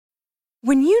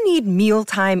When you need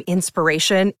mealtime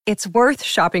inspiration, it's worth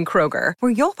shopping Kroger,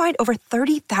 where you'll find over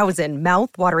 30,000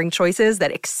 mouth-watering choices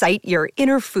that excite your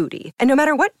inner foodie. And no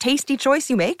matter what tasty choice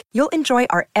you make, you'll enjoy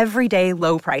our everyday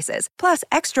low prices, plus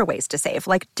extra ways to save,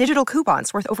 like digital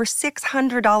coupons worth over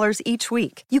 $600 each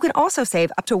week. You can also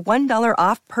save up to $1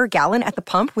 off per gallon at the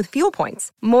pump with fuel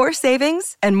points. More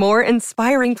savings and more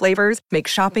inspiring flavors make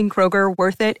shopping Kroger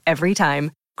worth it every time.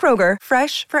 Kroger,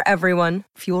 fresh for everyone.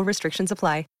 Fuel restrictions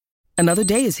apply. Another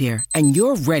day is here, and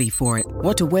you're ready for it.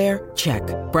 What to wear? Check.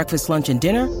 Breakfast, lunch, and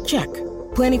dinner? Check.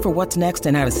 Planning for what's next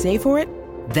and how to save for it?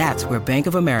 That's where Bank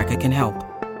of America can help.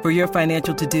 For your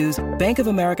financial to-dos, Bank of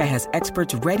America has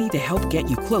experts ready to help get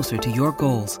you closer to your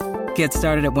goals. Get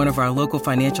started at one of our local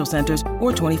financial centers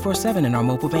or 24/7 in our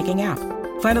mobile banking app.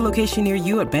 Find a location near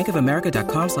you at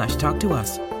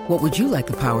bankofamerica.com/talktous. What would you like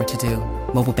the power to do?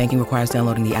 Mobile banking requires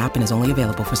downloading the app and is only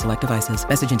available for select devices.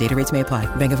 Message and data rates may apply.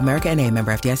 Bank of America N.A.,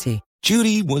 member FDIC.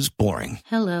 Judy was boring.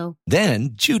 Hello.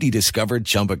 Then Judy discovered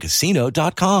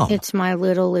ChumbaCasino.com. It's my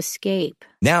little escape.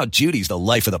 Now Judy's the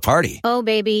life of the party. Oh,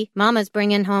 baby, mama's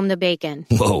bringing home the bacon.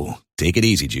 Whoa, take it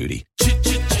easy, Judy.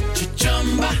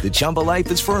 The Chumba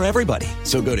life is for everybody.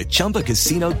 So go to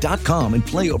ChumbaCasino.com and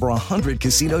play over 100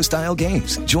 casino-style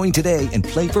games. Join today and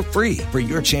play for free for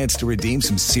your chance to redeem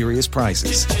some serious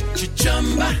prizes.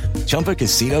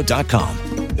 ChumbaCasino.com.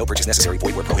 No purchase necessary.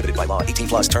 Void where prohibited by law.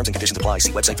 18+ terms and conditions apply.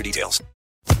 See website for details.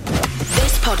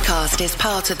 This podcast is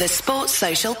part of the Sports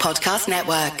Social Podcast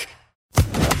Network.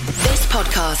 This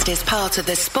podcast is part of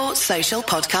the Sports Social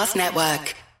Podcast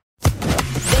Network.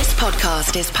 This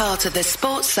podcast is part of the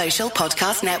Sports Social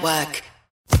Podcast Network.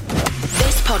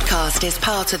 This podcast is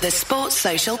part of the Sports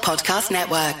Social Podcast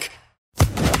Network.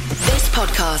 This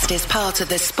podcast is part of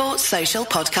the Sports Social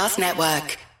Podcast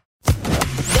Network.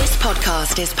 This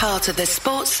podcast is part of the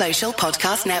Sports Social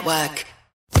Podcast Network.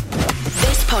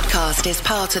 This podcast is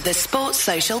part of the Sports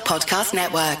Social Podcast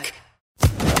Network.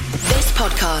 This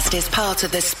podcast is part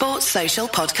of the Sports Social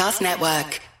Podcast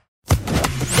Network.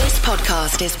 This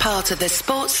podcast is part of the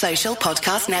Sports Social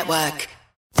Podcast Network.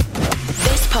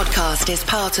 This podcast is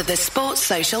part of the Sports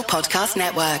Social Podcast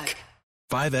Network.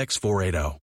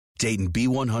 5X480. Dayton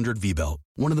B100 V-Belt.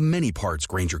 One of the many parts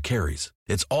Grainger carries.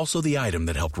 It's also the item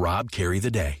that helped Rob carry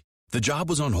the day. The job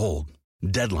was on hold.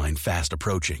 Deadline fast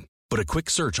approaching. But a quick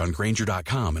search on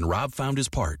Grainger.com and Rob found his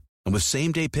part. And with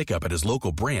same-day pickup at his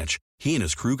local branch, he and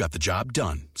his crew got the job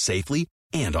done, safely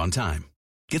and on time.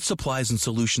 Get supplies and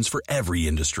solutions for every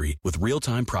industry with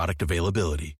real-time product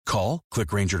availability. Call, click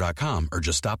Grainger.com, or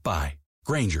just stop by.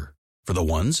 Grainger, for the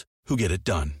ones who get it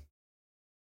done.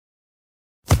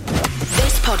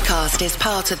 This podcast is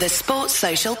part of the Sports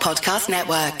Social Podcast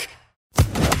Network.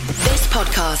 This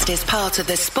podcast is part of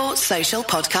the Sports Social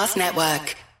Podcast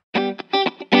Network.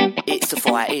 It's the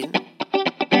fighting.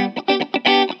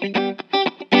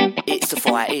 It's the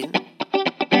fighting.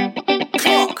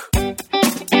 Clock.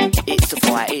 It's the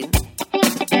fighting.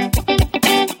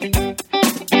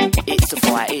 It's the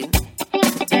fighting.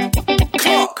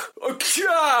 Clock.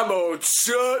 Come on,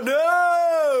 son.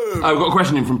 No. I've got a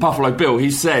question in from Buffalo Bill.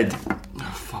 He said,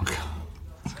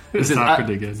 He said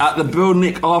at the Bill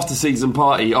Nick after season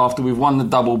party, after we've won the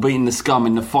double, beaten the scum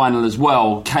in the final as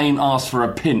well, Kane asked for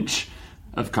a pinch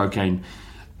of cocaine.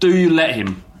 Do you let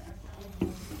him?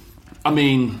 I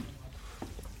mean,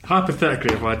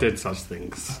 hypothetically, if I did such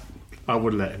things, I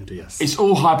would let him do, yes. It's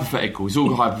all hypothetical.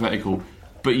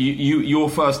 But your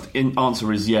first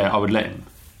answer is, yeah, I would let him.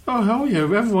 Oh, hell yeah.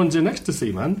 Everyone's in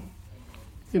ecstasy, man.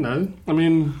 You know, I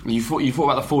mean... You thought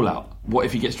about the fallout. What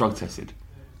if he gets drug tested?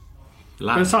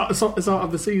 It's out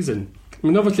of the season. I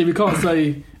mean, obviously, we can't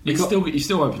say... You're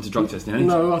still open to drug testing, ain't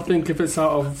No, I think if it's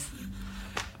out of...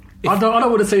 I don't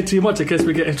want to say too much in case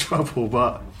we get in trouble,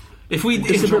 but... If we...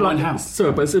 It's a bit like...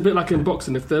 Sorry, but it's a bit like in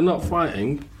boxing. If they're not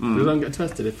fighting, they don't get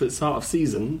tested. If it's out of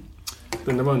season,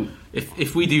 then they won't.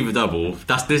 If we do the double,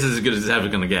 this is as good as it's ever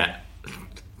going to get.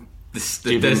 It's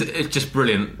just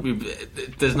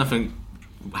brilliant. There's nothing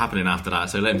happening after that,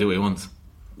 so let him do what he wants.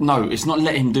 No, it's not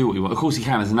let him do what he wants. Of course he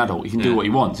can as an adult. He can do what he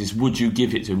wants. It's would you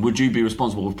give it to him? Would you be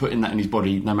responsible for putting that in his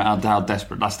body no matter how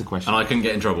desperate? That's the question. And I couldn't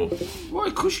get in trouble. Well,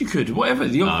 of course you could. Whatever.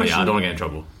 Yeah, I don't want to get in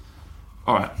trouble.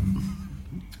 Alright.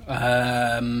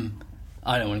 I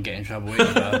don't want to get in trouble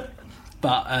either.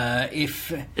 But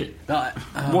if...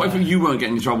 what if you weren't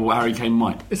getting in trouble, Harry Kane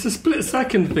might? It's a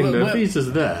split-second thing, though. If he's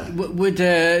just there. Would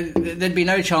there'd be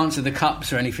no chance of the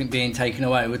cups or anything being taken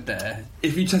away, would there?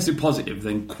 If you tested positive,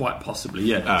 then quite possibly,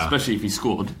 yeah. Especially if he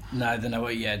scored. No, then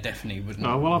definitely wouldn't.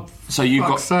 Oh, well, so you've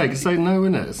got... say no,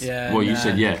 innit? Yeah, well, you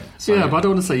said yeah. So yeah, but I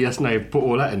don't want to say yes, no, put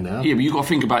all that in there. Yeah, but you've got to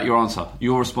think about your answer.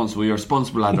 You're a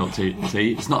responsible adult, T.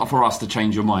 It's not for us to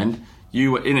change your mind.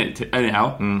 You were in it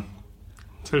anyhow.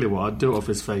 Tell you what, I'd do it off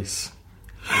his face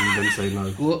and then say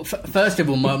no. Well, first of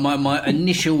all, my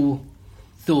initial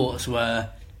thoughts were,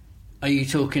 are you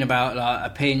talking about like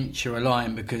a pinch or a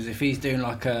line? Because if he's doing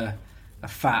like a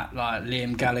fat, like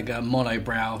Liam Gallagher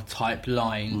monobrow type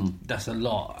line, that's a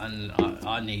lot, and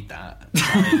I need that.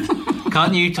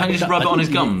 Can't you just rub it on his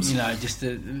gums? You know, just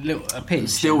a pinch.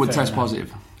 Still would test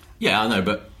positive. Yeah, I know,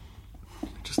 but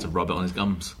just to rub it on his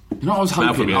gums. You know what I was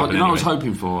hoping? I was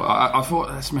hoping for? I thought,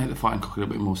 let's make the fighting cock a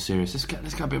little bit more serious. Let's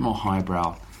get a bit more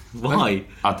highbrow. Why?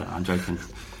 I don't know, I'm joking.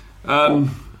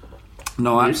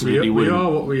 No, I absolutely wouldn't. We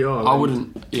are what we are. I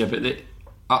wouldn't. Yeah, but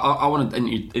I want to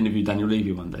interview Daniel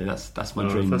Levy one day. That's my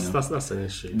dream. That's an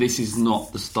issue. This is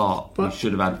not the start we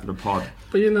should have had for the pod.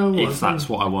 But you know what? If that's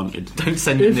what I wanted, don't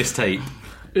send him this tape.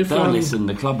 Don't listen.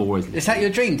 The club always. Is that your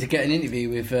dream to get an interview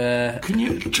with? Can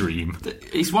you dream?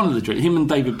 It's one of the dreams. Him and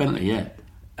David Bentley.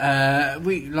 Yeah.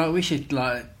 We should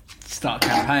start a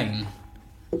campaign.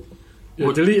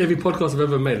 Yeah, delete every podcast I've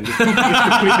ever made. Just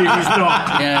completely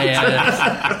restart.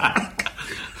 Yeah.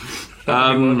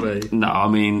 No, I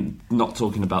mean, not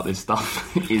talking about this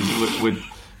stuff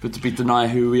would to be deny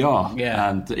who we are. Yeah.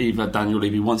 And either Daniel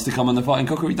Levy wants to come on the fighting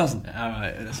cock or he doesn't. All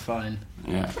right, that's fine.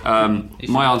 Yeah.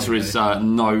 My answer is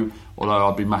no, although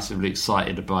I'd be massively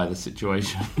excited by the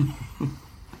situation.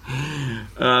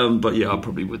 But yeah, I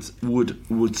probably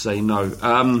would say no.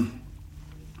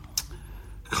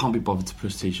 Can't be bothered to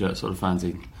push t-shirts sort of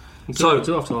fanzine. So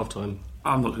do after half time.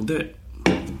 I'm not going to do it.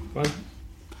 Right.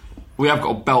 We have got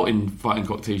a belt-in fighting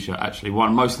cock t-shirt actually.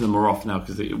 Most of them are off now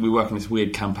because we work on this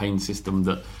weird campaign system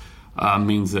that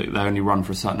means that they only run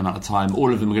for a certain amount of time.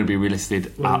 All of them are going to be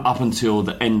relisted up until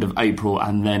the end of April,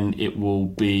 and then it will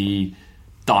be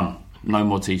done. No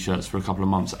more t-shirts for a couple of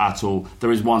months at all.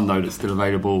 There is one though that's still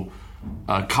available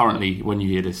currently when you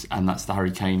hear this, and that's the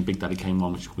Harry Kane Big Daddy Kane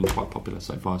one, which has been quite popular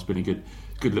so far. It's been a good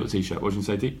little t-shirt. What did you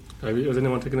say, T? Has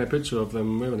anyone taken a picture of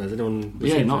them wearing it? Has anyone?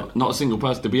 Yeah, not a single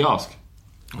person. Did we ask?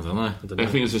 I don't know. I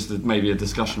think it's just maybe a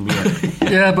discussion we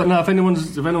had. Yeah, but no. If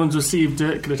anyone's received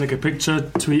it, can they take a picture,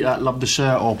 tweet at Love the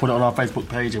Share, or put it on our Facebook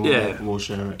page, and we'll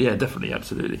share it. Yeah, definitely,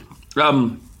 absolutely.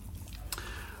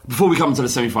 Before we come to the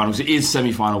semi-finals, it is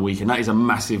semi-final week, and that is a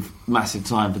massive, massive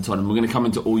time for Tottenham. We're going to come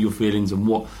into all your feelings and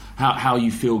how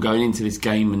you feel going into this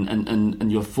game,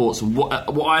 and your thoughts. And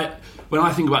when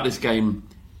I think about this game,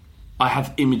 I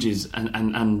have images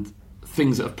and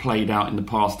things that have played out in the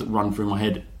past that run through my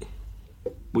head.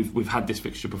 We've had this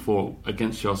fixture before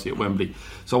against Chelsea at Wembley,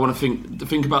 so I want to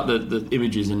think about the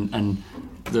images and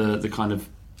the kind of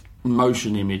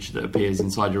motion image that appears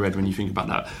inside your head when you think about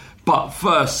that. But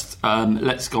first,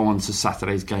 let's go on to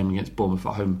Saturday's game against Bournemouth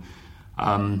at home.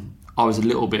 I was a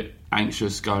little bit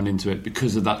anxious going into it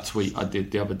because of that tweet I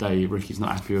did the other day. Ricky's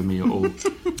not happy with me at all.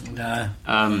 No.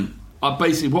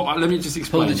 Let me just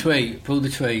explain. Pull the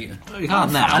tweet. You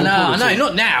can't now. I know,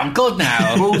 not now. God,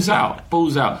 now.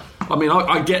 Balls out. I mean,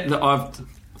 I get that I've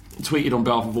tweeted on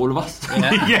behalf of all of us.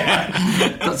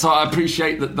 Yeah. So I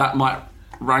appreciate that might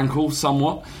rankle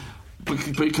somewhat. But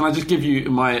can I just give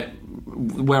you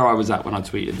where I was at when I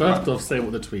tweeted? First off, say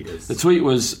what the tweet is. The tweet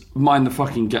was, mind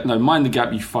the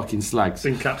gap, you fucking slags.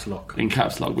 In caps lock.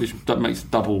 Which that makes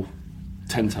double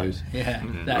 10 toes. Yeah,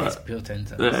 that is pure 10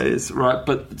 toes. That is, right.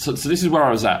 But so this is where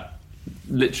I was at.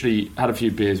 Literally had a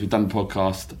few beers, we'd done the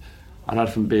podcast. I'd had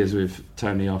some beers with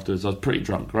Tony afterwards. I was pretty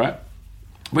drunk, right?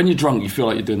 When you're drunk, you feel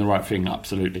like you're doing the right thing,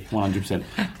 absolutely, 100%.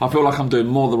 I feel like I'm doing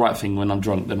more the right thing when I'm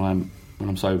drunk than I am when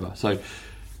I'm sober. So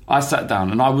I sat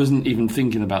down, and I wasn't even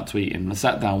thinking about tweeting. I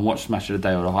sat down, watched Match of the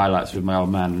Day or the highlights with my old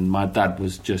man, and my dad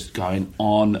was just going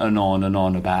on and on and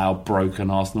on about how broken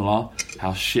Arsenal are,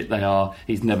 how shit they are.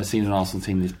 He's never seen an Arsenal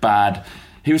team this bad.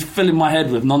 He was filling my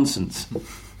head with nonsense.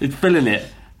 He's filling it,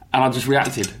 and I just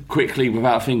reacted quickly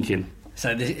without thinking. So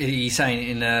are you saying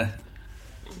in a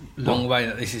long way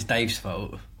that this is Dave's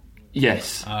fault?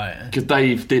 Yes. Right. Because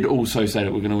Dave did also say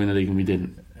that we're going to win the league and we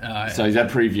didn't. Right. So he's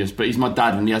had previous, but he's my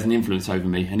dad and he has an influence over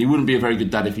me, and he wouldn't be a very good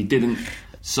dad if he didn't.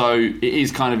 So it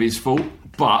is kind of his fault.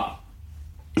 But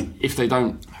if they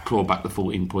don't claw back the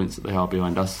 14 points that they are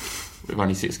behind us with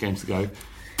only 6 games to go,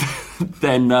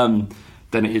 then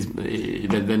it is.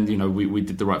 Then you know we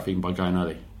did the right thing by going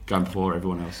early, going before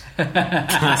everyone else.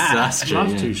 That's true.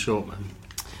 Life's too short, man.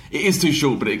 It is too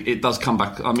short, but it does come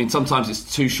back. I mean, sometimes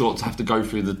it's too short to have to go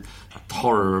through the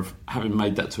horror of having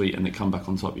made that tweet and it come back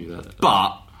on top of you.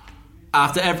 But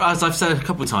as I've said a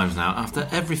couple of times now, after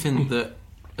everything that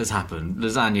has happened,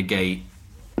 Lasagna Gate,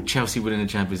 Chelsea winning the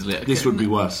Champions League, this would be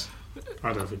worse.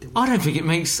 I don't think it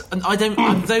makes.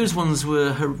 Those ones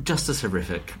were just as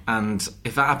horrific, and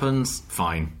if that happens,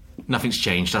 fine. Nothing's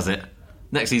changed, has it?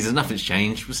 Next season, nothing's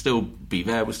changed. We'll still be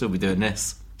there. We'll still be doing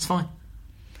this. It's fine.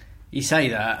 You say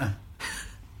that,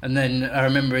 and then I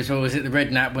remember as well. Was it the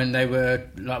Redknapp when they were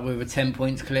like we were 10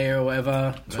 points clear or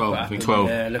whatever? 12. I think 12.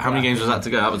 Yeah, how many games was that to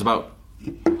go? That was about.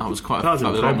 That was quite. That was a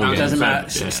lot more games. Doesn't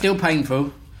matter. Still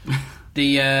painful.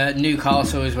 The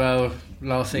Newcastle as well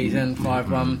last season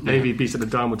 5-1. AVB's at the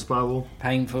downward spiral.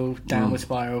 Painful. Downward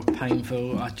spiral.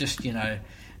 Painful. I just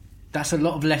that's a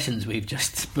lot of lessons we've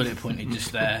just bullet pointed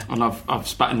just there. And I've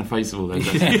spat in the face of all those.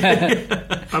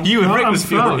 You and Rick was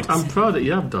proud. I'm proud that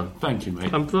you have done. Thank you,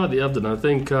 mate. I'm proud that you have done. I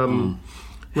think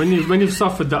when you've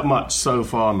suffered that much so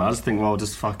far, man, I just think, well,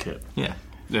 just fuck it. Yeah.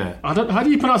 How do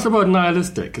you pronounce the word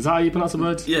nihilistic? Is that how you pronounce the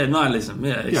word? Yeah, nihilism.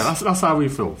 Yeah. That's how we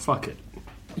feel. Fuck it.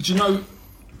 Do you know?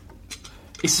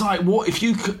 It's like, what if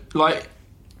you could, like,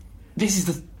 this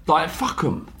is fuck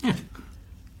them. Yeah.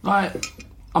 Like,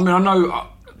 I mean, I know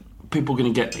people are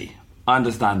going to get me. I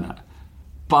understand that.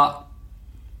 But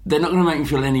they're not going to make me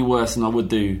feel any worse than I would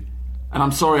do. And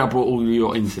I'm sorry I brought all of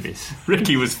you into this.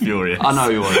 Ricky was furious. I know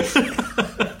he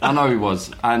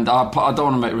was. And I don't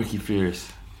want to make Ricky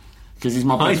furious. Because he's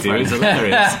my best friend. He's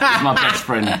hilarious. He's my best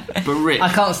friend. But Rick, I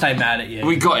can't stay mad at you.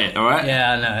 We got it, all right?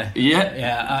 Yeah, I know. Yeah?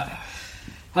 Yeah.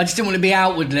 I just didn't want to be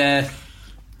outward there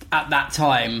at that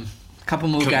time. A couple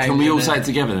more games. Can we all say it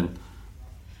together then?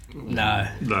 No.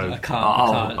 No. I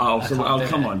can't.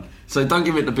 Come on. So don't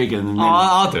give it the big end.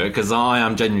 I'll do it because I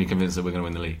am genuinely convinced that we're going to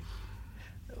win the league.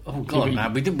 Oh God,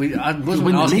 man! I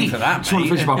wasn't asking for that. Just want to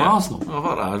finish above Arsenal. Oh,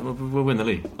 fuck that. We'll win the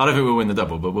league. I don't think we'll win the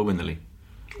double, but we'll win the league.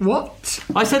 What?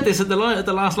 I said this at the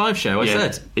last live show. I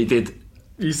said he did.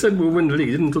 You said we'll win the league.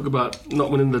 You didn't talk about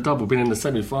not winning the double, being in the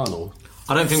semi-final.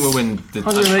 I don't think we'll win the.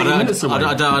 180 minutes away.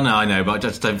 I know, but I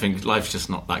just don't think life's just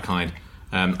not that kind.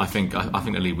 I think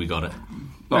the league we got it.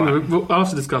 Anyway, I'll have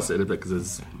to discuss it in a bit because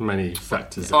there's many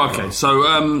factors. Okay,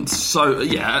 so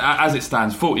yeah, as it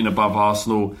stands, 14 above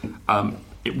Arsenal.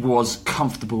 It was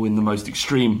comfortable in the most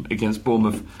extreme against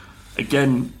Bournemouth.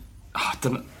 Again,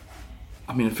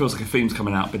 I mean, it feels like a theme's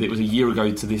coming out, but it was a year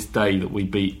ago to this day that we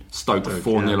beat Stoke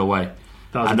 4-0 away.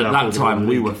 And at that time,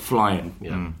 we were flying.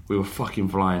 Yeah. We were fucking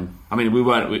flying. I mean,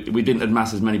 we didn't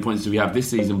amass as many points as we have this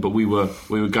season, but we were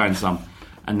going some.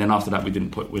 And then after that, we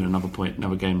didn't win another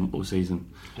game all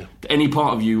season. Yeah. Did any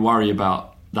part of you worry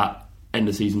about that end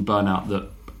of season burnout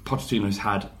that Pochettino's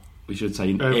had? We should say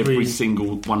in every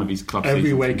single one of his club seasons.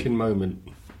 Every waking moment.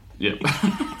 Yep.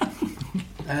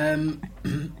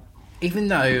 Even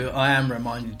though I am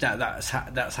reminded that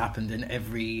that's happened in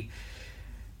every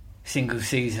single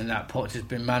season that Poch has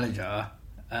been manager,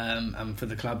 and for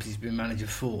the clubs he's been manager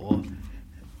for,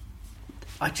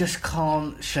 I just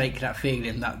can't shake that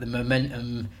feeling that the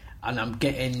momentum, and I'm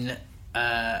getting,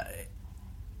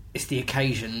 it's the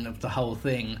occasion of the whole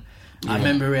thing. Yeah. I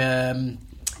remember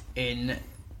in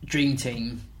Dream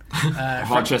Team,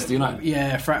 Manchester United.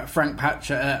 Yeah, Frank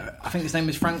Patcher. I think his name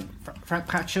was Frank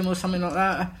Patcham or something like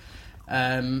that.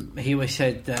 He always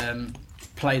said,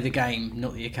 "Play the game,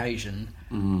 not the occasion."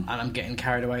 And I'm getting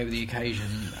carried away with the occasion,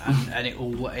 and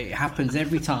it happens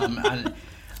every time. And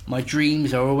my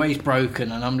dreams are always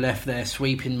broken, and I'm left there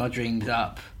sweeping my dreams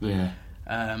up. Yeah.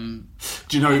 Do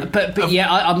you know? But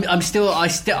yeah, I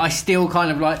still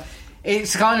kind of like.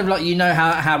 It's kind of like you know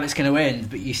how it's going to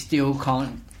end, but you still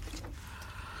can't.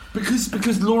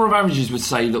 Because law of averages would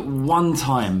say that one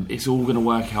time it's all going to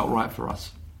work out right for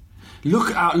us.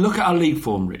 Look at our league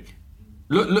form, Rick.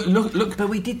 Look. But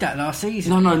we did that last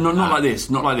season. No, not like this.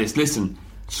 Not like this. Listen,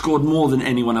 scored more than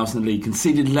anyone else in the league,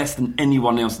 conceded less than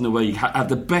anyone else in the league, have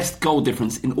the best goal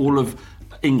difference in all of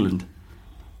England.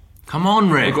 Come on,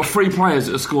 Rick. We've got 3 players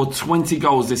that have scored 20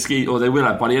 goals this season, or they will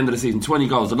have by the end of the season. 20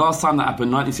 goals. The last time that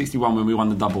happened, 1961, when we won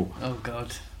the double. Oh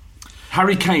God.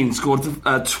 Harry Kane scored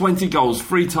 20 goals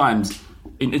 3 times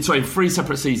in 3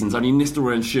 separate seasons. Only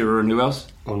Nistelrooy and Shearer, and who else?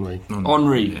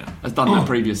 Henry has done that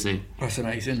previously. That's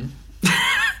amazing. Do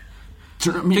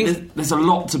you know what I mean? There's a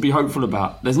lot to be hopeful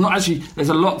about. There's a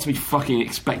lot to be fucking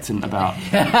expectant about.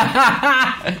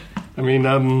 I mean,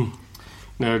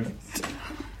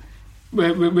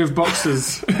 with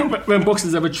boxers, when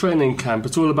boxers have a training camp,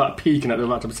 it's all about peaking at the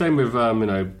right time. Same with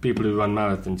people who run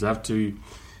marathons. They have to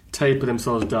taper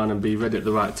themselves down and be ready at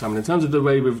the right time. And in terms of the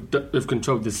way we've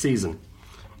controlled this season,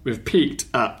 we've peaked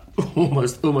at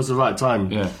almost the right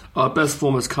time. Yeah. Our best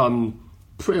form has come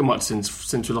pretty much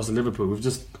since we lost to Liverpool. We've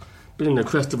just been in the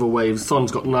crest of a wave.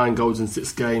 Son's got 9 goals in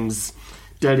 6 games.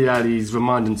 Dele Alli's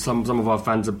reminding some of our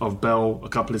fans of Bell a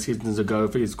couple of seasons ago. I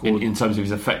think he scored in terms of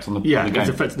his effect on the game. His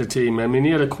effect on the team. I mean, he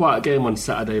had a quiet game on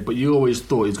Saturday, but you always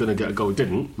thought he was going to get a goal.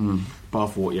 Didn't. But I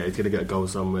thought, he's going to get a goal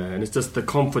somewhere. And it's just the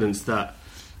confidence that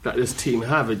this team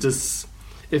have.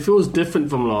 It it feels different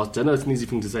from last year. I know it's an easy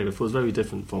thing to say, but it feels very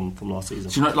different from last season.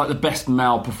 Do you know, like the best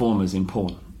male performers in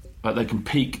porn, like they can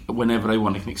peak whenever they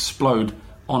want, they can explode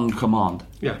on command.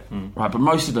 Yeah. Right, but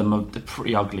most of them they're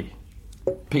pretty ugly.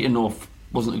 Peter North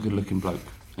wasn't a good-looking bloke.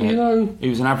 You know, he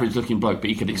was an average-looking bloke, but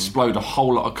he could explode a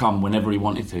whole lot of cum whenever he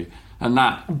wanted to, and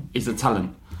that is a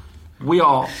talent. We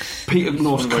are Peter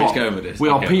North's cock. We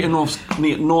are Peter North's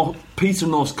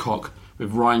cock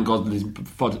with Ryan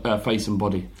Gosling's face and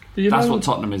body. That's what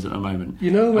Tottenham is at the moment. You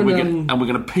know, when, and we're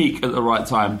going to peak at the right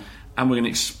time, and we're going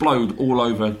to explode all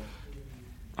over.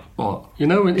 What? You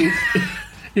know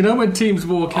when teams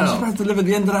walk out. I'm supposed to deliver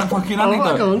the end of that fucking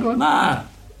anecdote. Go on. Nah.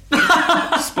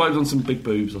 Explode on some big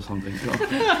boobs or something.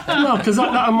 No, because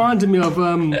that reminded me of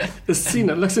the scene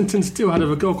that Lexington Steel had of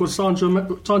a girl called Sandra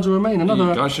Romain.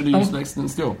 I should have used Lexington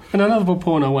Steel. And another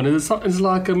porno one. It's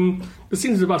like the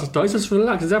scene's about to start. He's just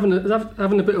relaxed. He's having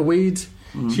a bit of weed.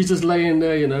 She's just laying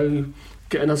there, you know,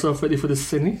 getting herself ready for the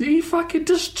scene. He fucking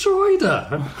destroyed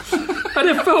her. And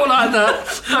it felt like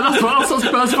that. And that's what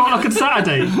Spurs felt like on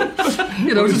Saturday.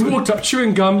 You know, just walked up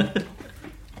chewing gum.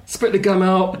 Spit the gum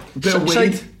out,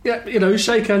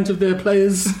 shake hands with their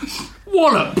players,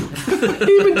 wallop.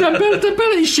 Even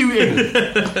Dembele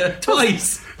shooting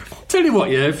twice. Tell you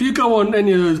what, if you go on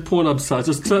any of those porn sites,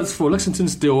 just search for Lexington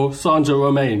Steel, Sandra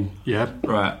Romain,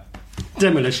 right,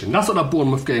 demolition. That's what that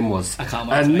Bournemouth game was, I can't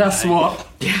wait and that's what.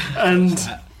 And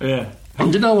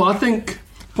you know what? I think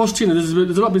Pochettino.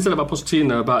 There's a lot been said about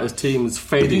Pochettino about his teams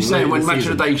fading. Did you say when Match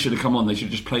season. of the Day should have come on, they should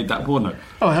have just played that porno?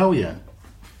 Oh hell yeah.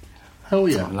 Hell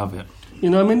yeah. I love it. You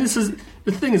know, I mean, this is...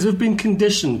 The thing is, we've been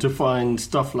conditioned to find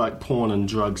stuff like porn and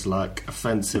drugs, like,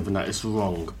 offensive and that it's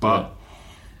wrong. But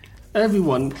every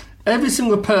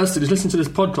single person who's listening to this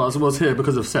podcast was here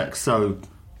because of sex, so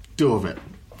deal with it.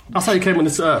 That's how you came on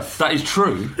this earth. That is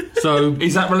true. So...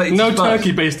 Is that related no to Spurs?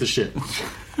 turkey-based the shit.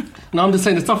 No, I'm just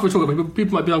saying the stuff we're talking about,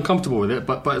 people might be uncomfortable with it,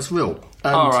 but it's real.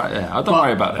 And, don't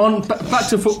worry about it. Back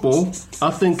to football,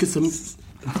 I think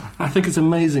it's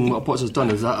amazing what Poch has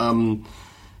done is that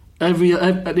at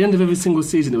the end of every single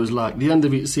season, it was like the end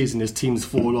of each season, his teams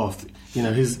fall off. You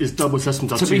know, his double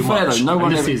assessments are too much. To be fair, though,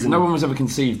 no one was ever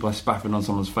conceived by spaffing on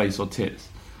someone's face or tits.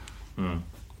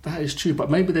 That is true, but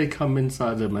maybe they come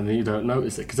inside them and you don't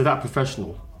notice it because they're that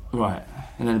professional. Right,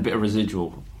 and then a bit of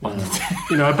residual.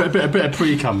 You know, a bit of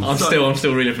pre-cum. I'm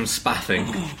still reeling from spaffing.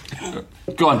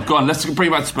 Go on. Let's bring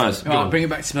it back to Spurs. Right, bring it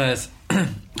back to Spurs.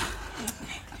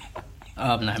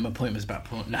 No, my point was about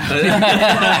porn. No.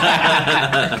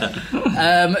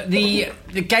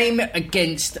 The game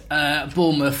against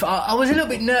Bournemouth, I was a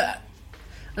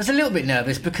little bit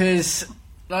nervous because,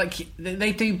 like,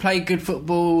 they do play good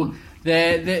football.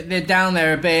 They're down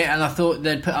there a bit, and I thought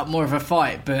they'd put up more of a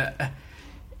fight. But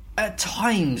at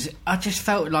times, I just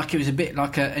felt like it was a bit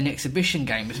like an exhibition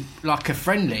game, it was like a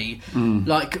friendly.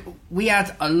 Like we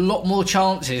had a lot more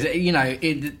chances. You know,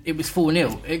 it was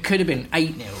 4-0. It could have been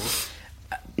 8-0.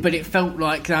 But it felt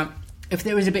like that if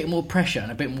there was a bit more pressure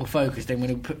and a bit more focus, then we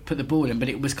would put the ball in. But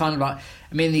it was kind of like,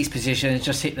 I'm in these positions,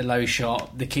 just hit the low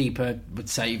shot, the keeper would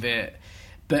save it.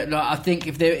 But like, I think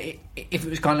if it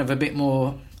was kind of a bit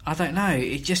more, I don't know,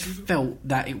 it just felt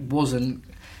that it wasn't...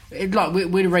 like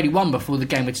we'd already won before the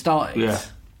game had started. Yeah.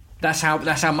 That's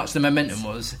how much the momentum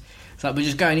was. It's like we're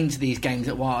just going into these games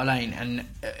at White Hart Lane, and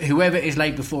whoever is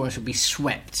laid before us will be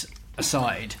swept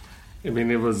aside. I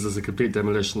mean, it was just a complete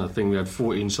demolition. I think we had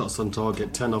 14 shots on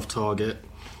target, 10 off target.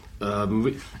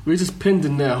 We just pinned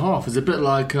in their half. It's a bit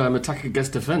like attack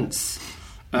against defence.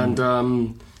 And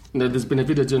you know, there's been a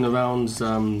video doing around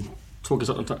talking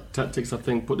on tactics. I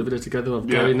think put the video together of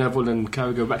Gary Neville and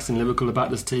Carragher waxing lyrical about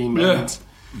this team. And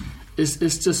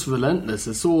it's just relentless.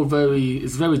 It's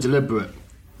very deliberate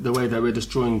the way that we're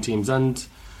destroying teams. And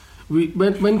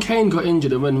when Kane got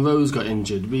injured and when Rose got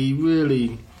injured, we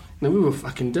really. We were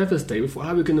fucking devastated. We thought,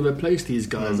 how are we going to replace these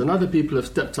guys? And other people have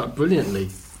stepped up brilliantly.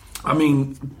 I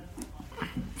mean,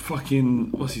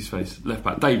 fucking what's his face? Left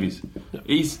back Davies.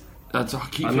 He's. I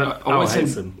always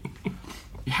hate him.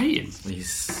 You hate him.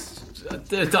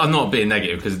 I'm not being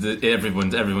negative because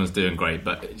everyone's doing great,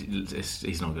 but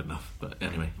he's not good enough. But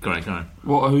anyway, go on.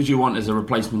 Who do you want as a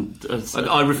replacement?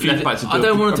 I refuse. I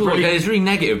don't want to talk. It's really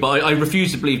negative, but I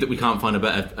refuse to believe that we can't find a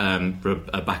better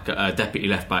deputy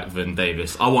left back than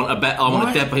Davis. I want a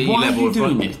deputy level. Why are you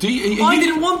doing this? I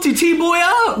didn't want to T-boy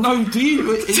up. No, do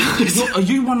you? Are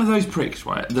you one of those pricks,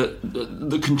 right?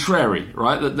 The contrary,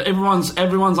 right? That everyone's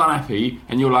unhappy,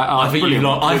 and you're like, I think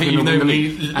you know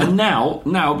me. And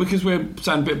now because we're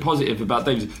saying a bit positive about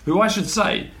Davies, who I should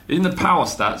say in the power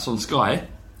stats on Sky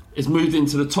is moved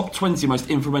into the top 20 most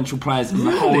influential players in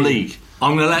the whole league.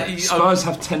 I'm going to let you... Spurs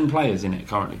have 10 players in it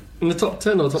currently. In the top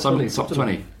 10 or top 20? Top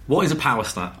 20. What is a power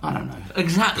stat? I don't know.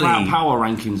 Exactly. Power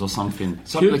rankings or something.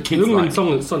 Something the kids like.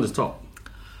 Son is top.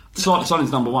 Son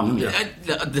is number one, isn't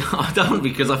he? I don't,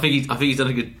 because I think he's done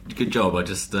a good job. I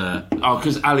just...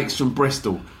 because Alex from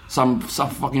Bristol, some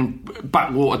fucking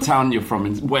backwater town you're from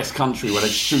in West Country where they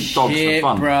shoot dogs for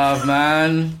fun. Bruv,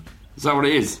 man. Is that what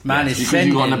it is? Man, is because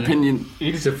you got an opinion.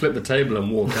 You need to flip the table and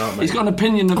walk out, mate. He's got an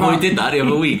opinion about... Oh, he did that the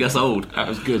other week. That's old. That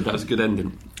was good. That was a good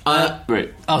ending.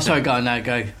 Great. Oh, sorry, go on now,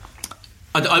 go.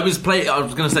 I was going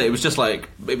to say, it was just like,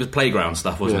 it was playground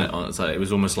stuff, wasn't it? So it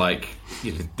was almost like,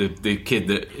 you know, the kid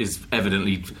that is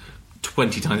evidently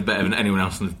 20 times better than anyone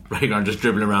else on the playground, just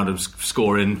dribbling around and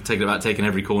scoring, taking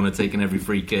every corner, taking every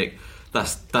free kick.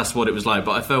 That's what it was like.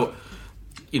 But I felt,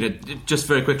 you know, just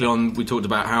very quickly on, we talked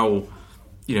about how,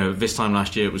 you know, this time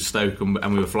last year it was Stoke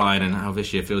and we were flying, and how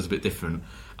this year feels a bit different.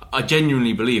 I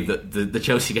genuinely believe that the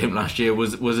Chelsea game last year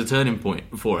was a turning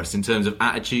point for us in terms of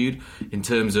attitude, in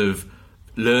terms of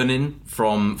learning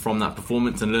from that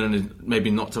performance, and learning maybe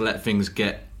not to let things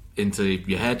get into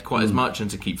your head quite as much,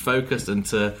 and to keep focused, and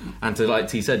to like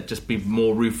T said, just be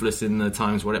more ruthless in the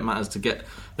times where it matters to get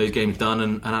those games done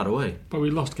and out of the way. But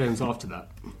we lost games after that.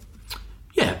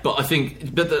 Yeah, but I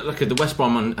think, look at the West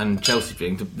Brom and Chelsea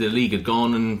thing. The league had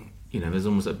gone, and you know, there's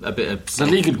almost a bit of... The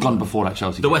league had gone before that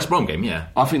Chelsea game. The West Brom game, yeah.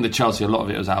 I think the Chelsea, a lot of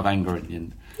it was out of anger at the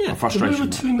end. Yeah,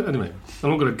 frustration. Anyway, I'm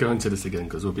not going to go into this again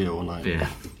because we'll be here all night. Yeah.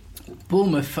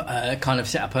 Bournemouth kind of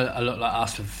set up a lot like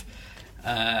us with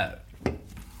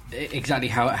exactly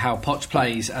how Poch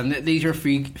plays, and these are a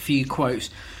few quotes.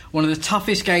 One of the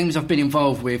toughest games I've been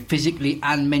involved with, physically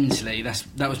and mentally.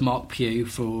 That was Mark Pugh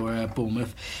for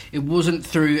Bournemouth. It wasn't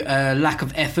through lack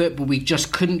of effort, but we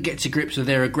just couldn't get to grips with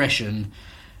their aggression.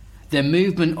 Their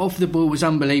movement off the ball was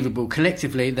unbelievable.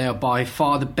 Collectively, they are by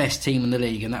far the best team in the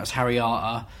league, and that was Harry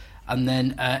Arter. And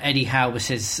then Eddie Howe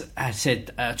has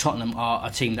said Tottenham are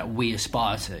a team that we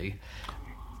aspire to.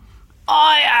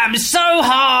 I am so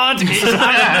hard, it's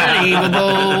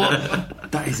unbelievable.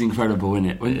 That is incredible, isn't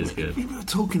it? It is good. People are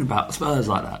talking about Spurs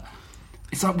like that.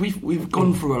 It's like we've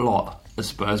gone through a lot as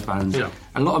Spurs fans. Yeah.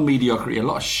 A lot of mediocrity, a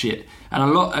lot of shit, and a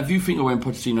lot. If you think of when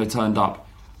Pochettino turned up,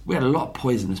 we had a lot of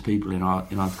poisonous people in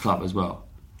our club as well.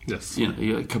 Yes, you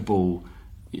know, Kabul.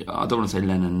 I don't want to say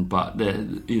Lennon, but there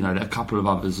are a couple of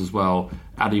others as well.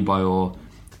 Adebayor,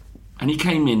 and he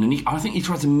came in, and I think he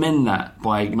tried to mend that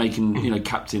by making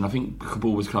captain. I think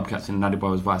Kabul was club captain and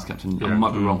Adebayor was vice captain. Yeah. I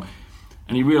might be wrong.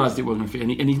 And he realised it wasn't fit,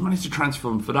 and he managed to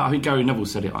transform for that. I think Gary Neville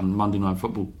said it on Monday Night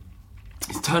Football.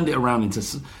 He's turned it around into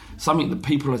something that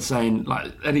people are saying,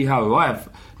 like Eddie Howe, who I have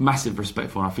massive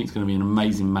respect for, and I think he's going to be an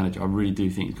amazing manager. I really do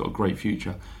think he's got a great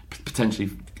future, potentially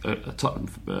a Tottenham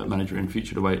manager in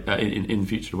future the way in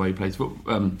future the way he plays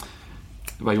football,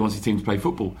 the way he wants his team to play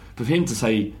football. But for him to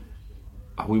say,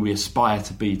 we aspire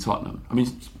to be Tottenham. I mean,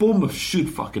 Bournemouth should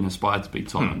fucking aspire to be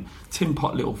Tottenham. Tim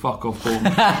Pot, little fuck off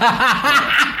Bournemouth.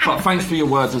 But thanks for your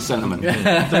words and sentiment.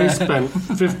 They spent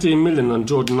 15 million on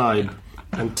Jordan Ibe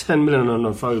and 10 million on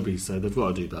Ofobi, so they've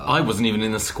got to do that. I wasn't even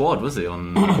in the squad, was he,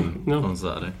 on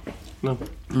Saturday? No.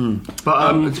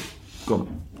 But go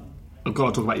on. I've got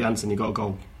to talk about Janssen. He got a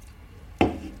goal.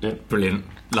 Yeah, brilliant.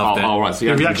 Loved it. Oh, right. So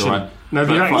the reaction. Right. No,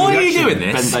 the reaction. Why are you doing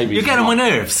this? Ben Davies, you're getting on my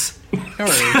nerves.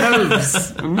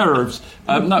 Nerves.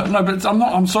 No, but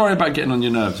I'm sorry about getting on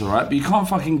your nerves, all right? But you can't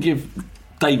fucking give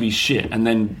Davies shit and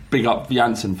then big up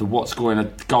Janssen for scoring a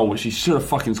goal which he should have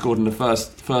fucking scored in the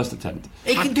first attempt.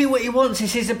 He can do what he wants.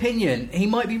 It's his opinion. He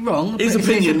might be wrong. His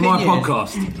opinion, my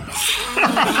podcast.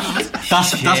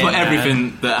 That's what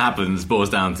everything that happens boils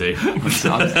down to.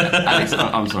 Alex,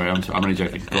 I'm sorry. I'm only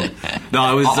joking. No,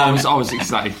 I was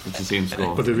ecstatic to see him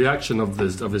score. But the reaction of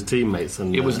his teammates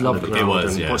and it was lovely. It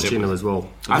was, yeah. Pochettino as well.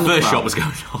 The first shot was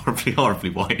going horribly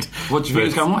wide. What do you think it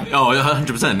was going wide? Oh,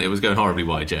 100%. It was going horribly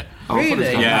wide. Yeah.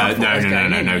 Really? Yeah.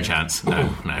 No chance. No.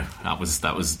 That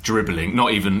was dribbling.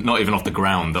 Not even off the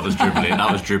ground. That was dribbling.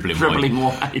 Dribbling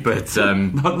wide. But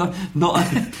not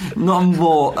a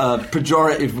more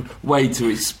pejorative way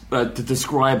to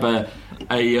describe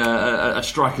a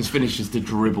striker's finish is to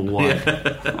dribble wide.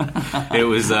 Yeah. It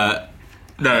was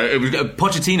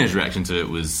Pochettino's reaction to it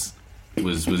was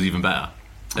even better.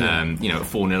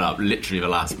 4-0 up, literally the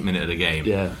last minute of the game.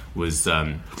 Yeah, was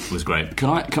great. Can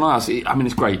I ask? I mean,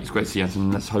 it's great to see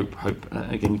Anthony. Let's hope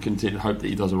again. Continue to hope that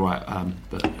he does all right.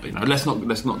 But let's not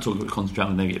concentrate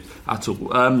on the negative at all.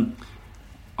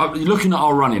 Looking at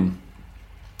our running,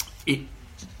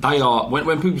 they are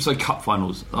when people say cup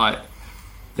finals, like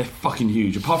they're fucking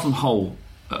huge. Apart from Hull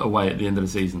away at the end of the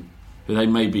season, they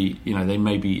may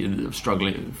be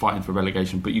struggling, fighting for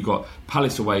relegation. But you've got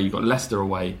Palace away, you've got Leicester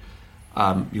away.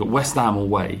 You've got West Ham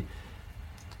away,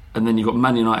 and then you've got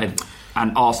Man United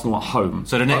and Arsenal at home.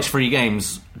 So the next 3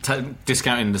 games,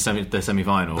 discounting the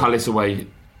semi-final. Palace away,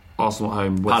 Arsenal at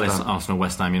home, West Palace, Ham. Arsenal,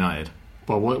 West Ham, United.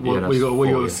 But what we got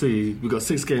to see, we've got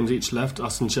 6 games each left,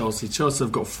 us and Chelsea. Chelsea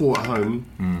have got 4 at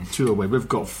home, 2 away. We've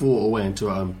got 4 away and 2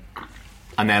 at home.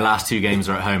 And their last 2 games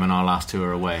are at home and our last 2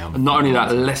 are away. And not only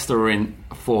that, Leicester are in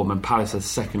form and Palace has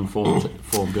second form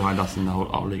behind us in the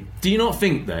whole league. Do you not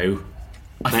think, though...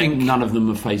 I think none of them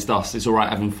have faced us. It's all right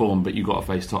having form, but you've got to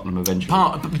face Tottenham eventually.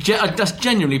 That's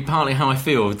genuinely partly how I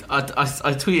feel. I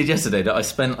tweeted yesterday that I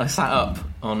sat up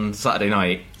on Saturday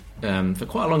night for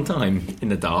quite a long time in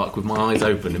the dark with my eyes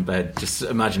open in bed, just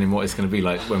imagining what it's going to be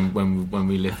like when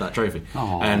we lift that trophy.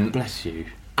 Oh, and bless you.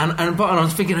 And I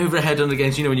was thinking over ahead on the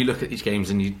games. You know, when you look at each games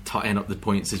and you tighten up the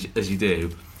points as you do,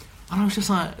 and I was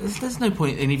just like, there's no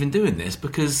point in even doing this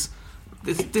because.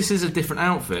 This is a different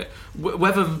outfit.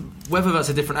 Whether that's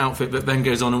a different outfit that then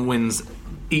goes on and wins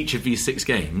each of these 6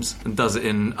 games and does it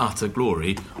in utter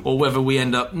glory, or whether we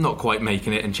end up not quite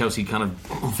making it and Chelsea kind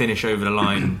of finish over the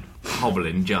line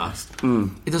hobbling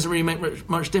it doesn't really make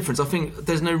much difference. I think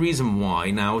there's no reason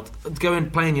why now going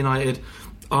playing United,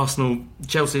 Arsenal,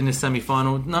 Chelsea in this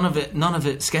semi-final. None of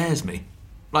it scares me.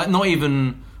 Like, not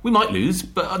even we might lose,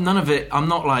 but none of it. I'm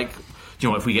not like, do you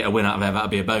know what, if we get a win out of there, that'll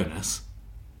be a bonus.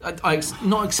 I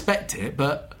not expect it,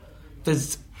 but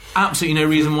there's absolutely no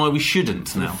reason why we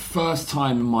shouldn't now. The first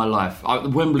time in my life,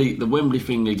 the Wembley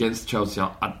thing against Chelsea,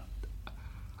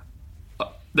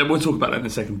 then we'll talk about that in a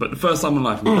second, but the first time in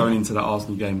my life I'm going into that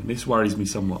Arsenal game, this worries me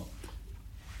somewhat.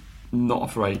 Not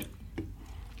afraid.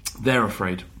 They're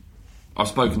afraid. I've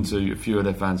spoken to a few of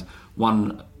their fans,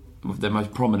 one of their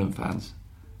most prominent fans,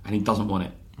 and he doesn't want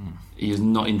it. He is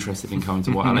not interested in coming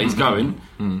to White Hart. He's going,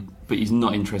 but he's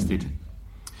not interested.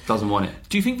 Doesn't want it.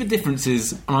 Do you think the difference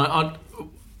is, and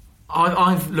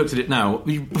I've looked at it now,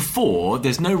 before,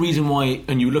 there's no reason why,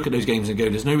 and you look at those games and go,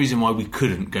 there's no reason why we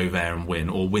couldn't go there and win,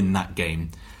 or win that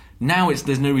game. Now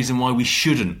there's no reason why we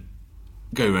shouldn't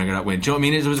go there and that win. Do you know what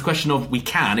I mean? It was a question of we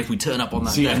can if we turn up on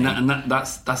that day. And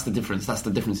that's the difference. That's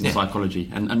the difference in psychology.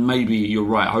 And maybe you're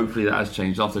right, hopefully that has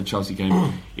changed after the Chelsea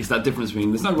game. It's that difference between,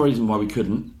 there's no reason why we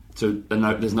couldn't, to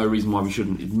there's no reason why we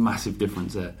shouldn't. It's a massive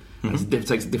difference there. It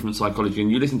takes a different psychology,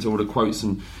 and you listen to all the quotes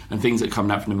and things that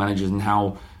come out from the managers and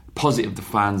how positive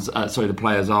the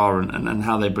players are and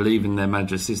how they believe in their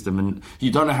manager's system, and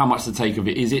you don't know how much to take of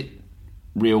it. Is it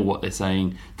real what they're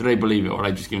saying? Do they believe it, or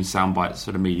are they just giving sound bites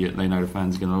for the media that they know the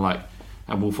fans are going to like?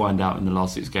 And we'll find out in the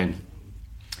last 6 games.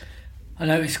 I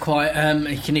know it's quite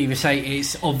you can either say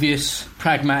it's obvious,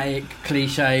 pragmatic,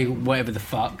 cliche, whatever the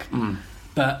fuck,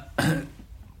 but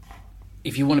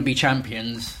if you want to be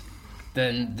champions,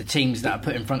 then the teams that are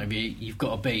put in front of you, you've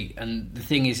got to beat. And the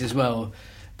thing is as well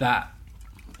that,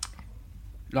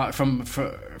 like from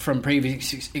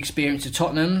previous experience of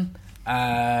Tottenham,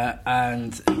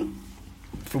 and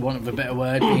for want of a better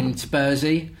word, being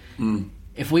Spursy,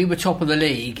 if we were top of the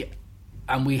league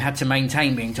and we had to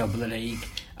maintain being top of the league,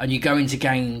 and you go into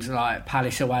games like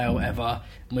Palace away or whatever,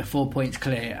 and we're 4 points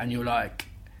clear, and you're like,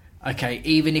 okay,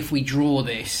 even if we draw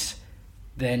this,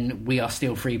 then we are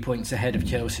still 3 points ahead of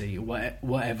Chelsea or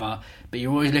whatever. But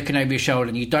you're always looking over your shoulder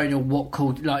and you don't know what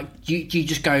called. Like, you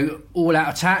just go all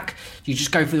out attack. You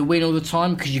just go for the win all the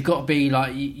time because you've got to be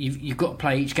like you've got to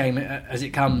play each game as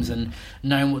it comes and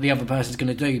knowing what the other person's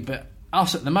going to do. But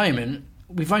us at the moment,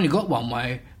 we've only got one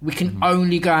way. We can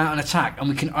only go out and attack, and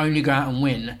we can only go out and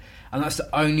win, and that's the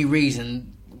only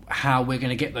reason how we're going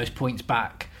to get those points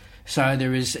back. So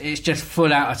it's just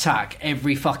full out attack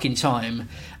every fucking time.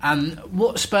 And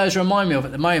what Spurs remind me of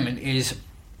at the moment is,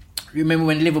 remember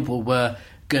when Liverpool were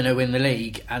going to win the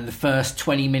league and the first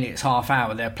 20 minutes, half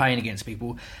hour, they're playing against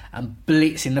people and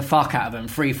blitzing the fuck out of them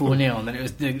 3-4-0, and then it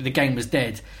was the game was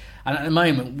dead. And at the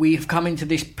moment, we've come into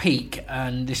this peak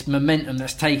and this momentum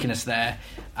that's taken us there,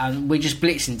 and we're just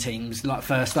blitzing teams like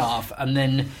first half, and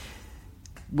then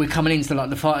we're coming into like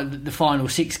the final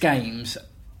 6 games.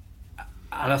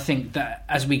 And I think that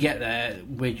as we get there,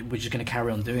 we're just going to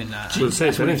carry on doing that. Well,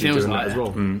 that's what it feels like as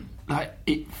well. Like,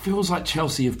 it feels like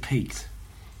Chelsea have peaked.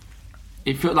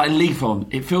 It feels like league form.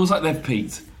 It feels like they've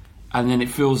peaked, and then it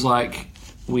feels like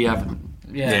we haven't.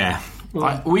 Yeah.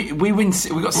 Like, we win.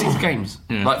 We've got 6 games.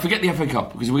 Like, forget the FA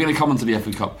Cup, because we're going to come onto the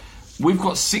FA Cup. We've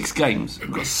got 6 games.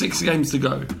 We've got 6 games to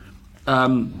go,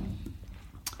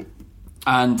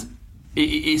 and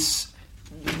it's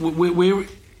we're.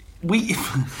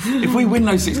 If we win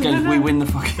those 6 games, we win the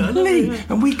fucking league,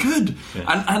 and we could.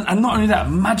 And not only that,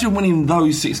 imagine winning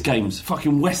those 6 games.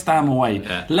 Fucking West Ham away,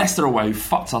 Leicester away, who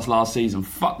fucked us last season.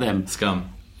 Fuck them,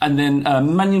 scum. And then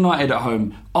Man United at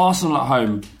home, Arsenal at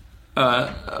home,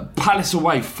 Palace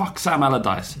away, fuck Sam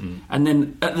Allardyce, and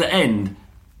then at the end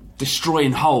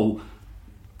destroying Hull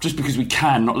just because we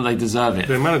can, not that they deserve it.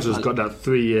 The manager's got that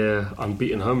 3-year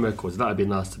unbeaten home record. That'd be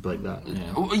nice to break that.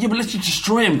 Yeah, but let's just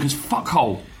destroy him because fuck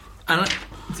Hull. And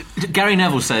Gary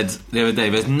Neville said the other day,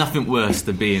 there's nothing worse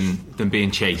than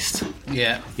being chased.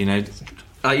 Yeah, you know.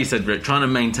 Like you said, Rick, trying to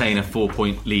maintain a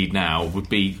 4-point lead now would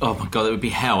be, oh my God, it would be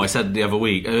hell. I said the other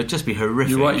week, it would just be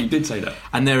horrific. You're right, you did say that.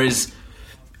 And there is,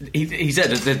 he said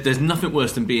that there's nothing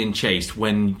worse than being chased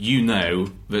when you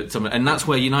know that someone, and that's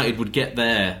where United would get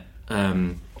their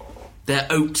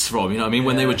oats from, you know what I mean?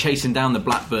 When they were chasing down the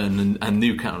Blackburn and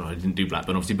Newcastle, I didn't do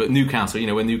Blackburn obviously, but Newcastle, you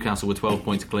know, when Newcastle were 12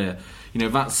 points clear, you know,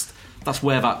 that's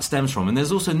where that stems from. And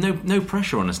there's also no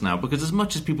pressure on us now, because as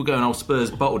much as people go, oh,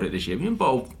 Spurs bottled it this year, we didn't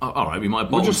bottle. Alright, we might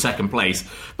have bottled second place,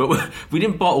 but we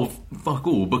didn't bottle fuck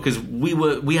all, because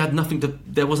we had nothing to,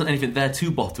 there wasn't anything there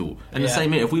to bottle. And the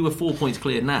same here, if we were 4 points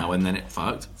clear now and then it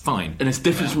fucked, fine. And it's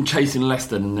different from chasing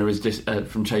Leicester than there is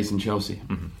from chasing Chelsea.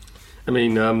 Mm-hmm. I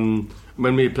mean,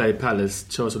 when we played Palace,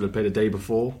 Chelsea would have played the day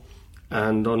before.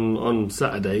 And on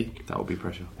Saturday, that would be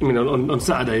pressure. I mean, on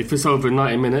Saturday, if it's over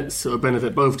 90 minutes, it will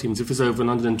benefit both teams. If it's over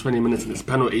 120 minutes and it's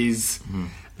penalties,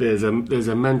 there's a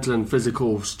mental and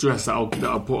physical stress that'll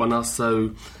put on us.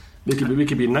 So we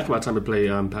could be knackered by the time we play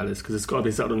Palace, because it's got to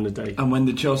be settled on the day. And when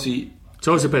did Chelsea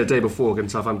played the day before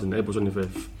against Southampton, April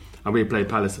 25th, and we played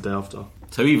Palace the day after.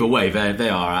 So either way, they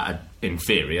are in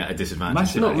theory at a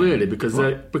disadvantage. Not really,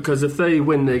 because if they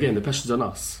win their game, the pressure's on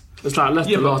us. It's like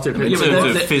Leicester last year. They've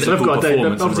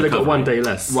got 1 day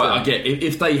less. Right, I get it.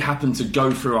 If they happen to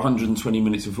go through 120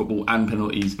 minutes of football and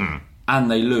penalties and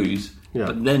they lose,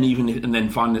 but then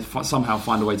somehow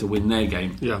find a way to win their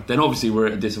game, then obviously we're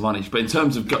at a disadvantage. But in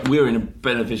terms of we're in a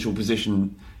beneficial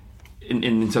position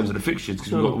in terms of the fixtures,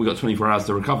 because we've got 24 hours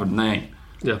to recover, and they ain't.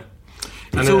 Yeah.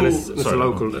 And it's a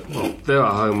local. Well, they're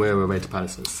at home, we're away to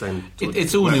Palace. It's the same.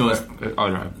 It's all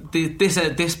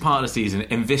nuanced. This part of the season,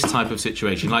 in this type of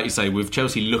situation, like you say, with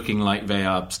Chelsea looking like they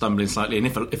are stumbling slightly, and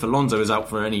if Alonso is out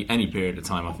for any period of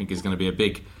time, I think is going to be a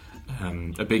big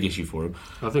issue for him.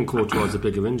 I think Courtois is a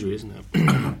bigger injury, isn't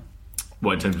it?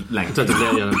 What, in terms of length?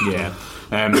 Yeah.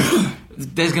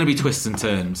 There's going to be twists and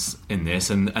turns in this,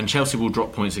 and Chelsea will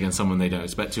drop points against someone they don't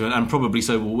expect to, and probably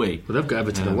so will we. Well, they've got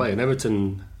Everton away, and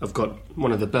Everton have got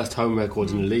one of the best home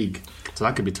records in the league, so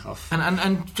that could be tough.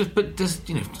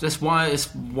 That's why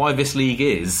this league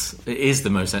is the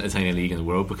most entertaining league in the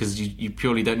world, because you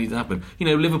purely don't need to happen. You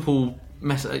know, Liverpool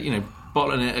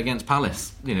bottling it against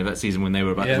Palace, you know, that season when they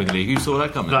were about to win the league. Who saw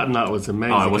that coming? That night was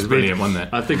amazing. Oh, it was brilliant, wasn't it?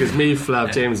 I think it's me,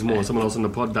 Flav, James Moore, someone else on the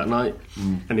pod that night,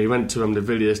 and he went to the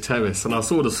Villiers Terrace, and I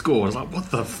saw the score, I was like,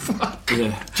 what the fuck?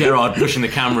 Yeah. Gerrard pushing the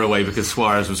camera away because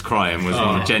Suarez was crying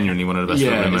was genuinely one of the best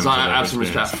moments. Yeah, I have some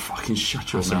respect. Fucking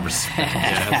shut your mouth.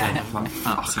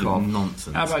 Absolute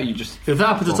nonsense. How about you just... If that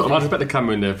happens to Tottenham, I'd expect the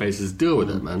camera in their faces. Deal with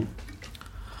it, man.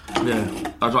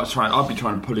 Yeah. I'd be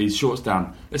trying to pull his shorts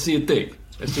down. Let's see your dick.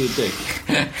 Put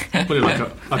it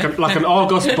like an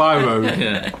Argos biro.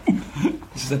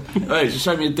 Hey, just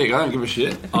show me a dick. I don't give a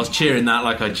shit. I was cheering that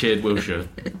like I cheered Wilshere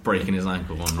breaking his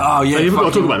ankle one night. Oh yeah, you've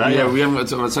got to talk about that. Yeah, we haven't got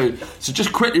to talk about that. So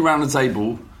just quickly round the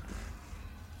table.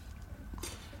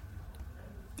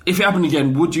 If it happened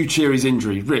again, would you cheer his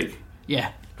injury, Rick?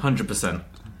 Yeah, 100%.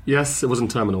 Yes, it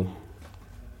wasn't terminal.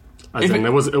 It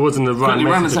wasn't the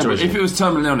right situation. If it was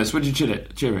terminal illness, would you cheer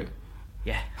it?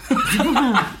 Yeah.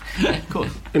 Of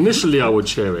course. Initially, I would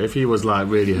cheer it if he was like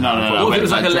really hurt. No. If it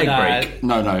was like a leg break.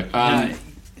 No.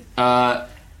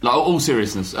 Like all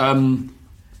seriousness,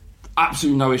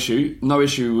 absolutely no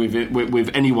issue with it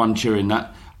with anyone cheering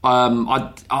that.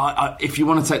 I if you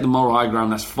want to take the moral high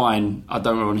ground, that's fine. I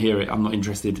don't want to hear it. I'm not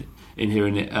interested in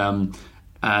hearing it. And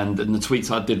the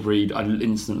tweets I did read, I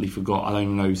instantly forgot. I don't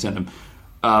even know who sent them.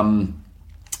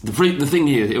 The thing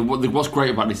here, what's great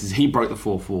about this is he broke the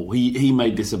 4th wall. He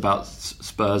made this about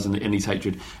Spurs and his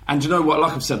hatred. And do you know what?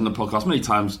 Like I've said in the podcast many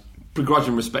times,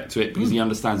 begrudging respect to it because he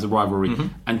understands the rivalry,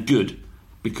 and good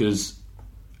because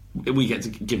we get to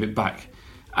give it back.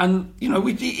 And you know,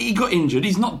 he got injured.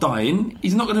 He's not dying.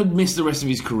 He's not going to miss the rest of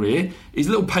his career. His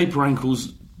little paper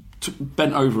ankles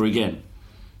bent over again.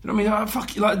 You know what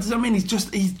I mean?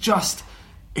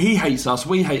 He hates us.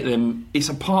 We hate them. It's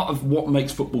a part of what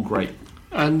makes football great.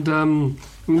 And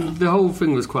the whole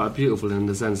thing was quite beautiful in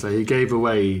the sense that he gave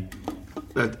away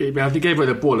He gave away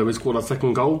the ball and we scored our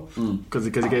second goal because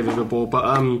he gave away the ball.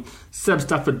 But Seb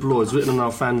Stafford-Bloor is written on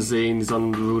our fanzine. He's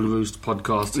on the Rule Roost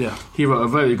podcast. Yeah. He wrote a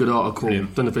very good article.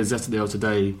 Brilliant. Don't know if it's yesterday or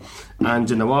today.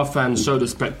 And our fans showed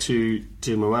respect to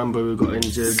Maramba, who got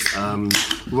injured.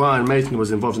 Ryan Mason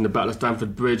was involved in the Battle of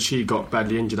Stamford Bridge. He got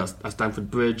badly injured at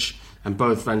Stamford Bridge. And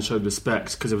both fans showed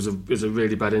respect because it was a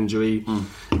really bad injury.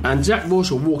 And Jack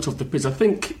Wilshere walked off the pitch. I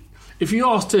think if you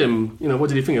asked him, what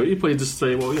did he think of it, he'd probably just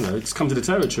say, well, it's come to the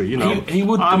territory. He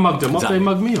would. I mugged them off, Exactly. they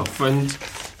mugged me off.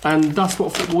 And that's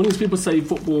what football is. People say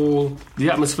the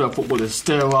atmosphere of football is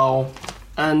sterile.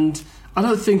 And I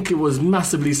don't think it was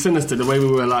massively sinister the way we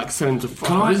were saying to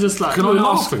Can I ask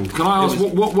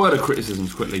what were the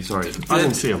criticisms quickly? Sorry, I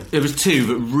didn't see them. There was two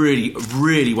that really,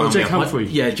 really wound me Jake up. Humphrey.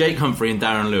 Yeah, Jake Humphrey and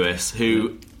Darren Lewis,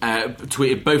 who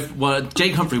tweeted both. Well,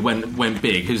 Jake Humphrey went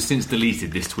big, who's since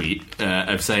deleted this tweet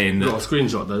of saying that Got a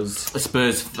screenshot those.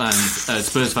 Spurs fans,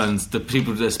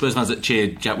 the Spurs fans that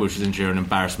cheered Jack Wilshere's injury are an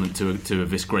embarrassment to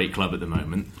this great club at the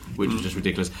moment, which was just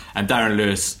ridiculous. And Darren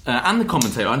Lewis and the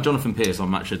commentator and Jonathan Pearce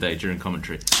on Match of the Day during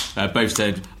commentary both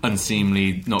said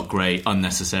unseemly, not great,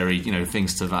 unnecessary,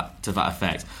 things to that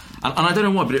effect. And I don't know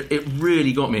why, but it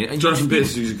really got me. And Jonathan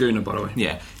Pearce, who's a gooner, by the way.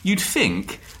 Yeah, you'd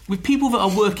think with people that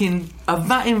are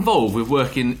that involved with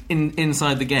working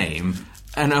inside the game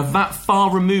and are that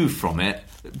far removed from it,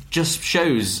 just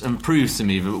shows and proves to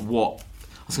me that what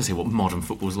modern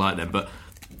football's like then, but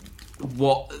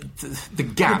what the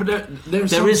gap. Yeah, but there are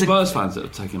some Spurs fans that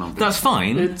have taken on. That's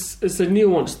fine. It's a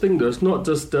nuanced thing though. It's not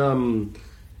just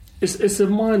it's a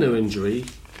minor injury.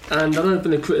 And I don't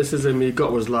think the criticism he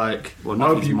got was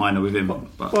nothing's minor with him.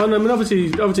 But. Well, no, I mean, obviously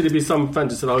there'd be some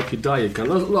fans that said, I hope you die, you can.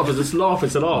 A lot of us just laugh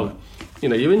and said,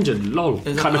 you're injured, lol,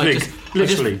 kind of thing.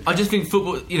 Literally. I just think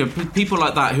football, people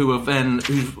like that who are then,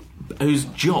 whose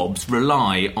jobs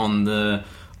rely on the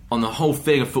whole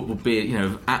thing of football being,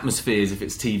 atmospheres, if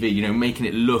it's TV, making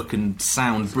it look and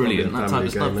sound brilliant, that type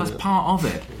of stuff, that's part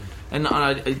of it. And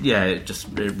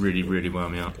it really, really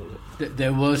wound me up.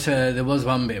 There was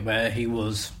one bit where he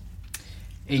was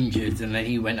injured and then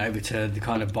he went over to the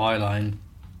kind of byline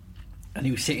and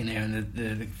he was sitting there and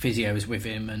the physio was with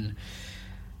him and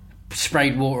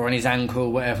sprayed water on his ankle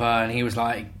or whatever, and he was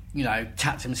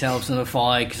tapped himself on the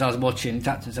thigh because I was watching,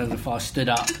 tapped himself on the thigh, stood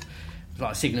up,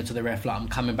 signal to the ref I'm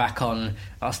coming back on.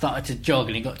 I started to jog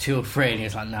and he got 2 or 3 and he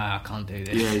was like, nah, I can't do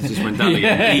this. Yeah, he just went down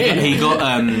again. he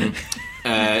got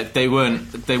they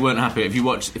weren't happy. If you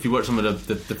watch some of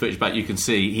the footage back, you can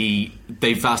see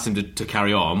they've asked him to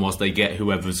carry on whilst they get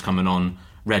whoever's coming on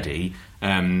ready,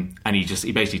 and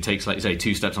he basically takes, like you say,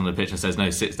 2 steps on the pitch and says no,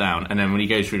 sits down, and then when he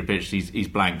goes through the pitch he's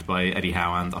blanked by Eddie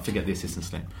Howe and I forget the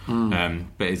assistant's name,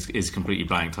 but is completely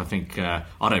blanked. I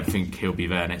don't think he'll be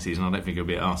there next season. I don't think he'll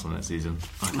be at Arsenal next season.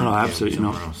 No, absolutely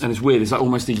not. Else. And it's weird, it's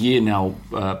almost a year now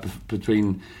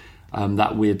between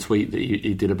that weird tweet that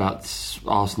he did about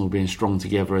Arsenal being strong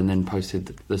together and then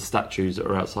posted the statues that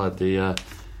are outside the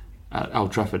at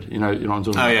Old Trafford. You know what I'm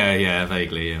talking about? Yeah,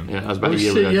 vaguely. Yeah, that was about a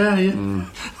year ago. Yeah.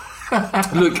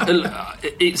 Look,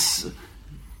 it's. Do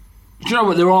you know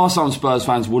what? There are some Spurs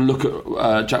fans who will look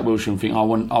at Jack Wilshere and think, I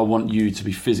want you to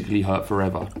be physically hurt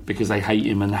forever because they hate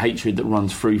him, and the hatred that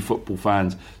runs through football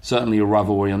fans, certainly a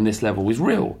rivalry on this level, is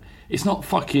real. It's not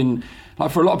fucking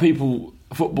for a lot of people.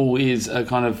 Football is a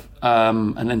kind of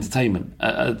an entertainment,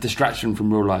 a distraction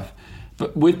from real life.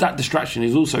 But with that distraction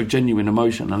is also genuine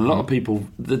emotion. And a lot of people,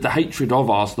 the hatred of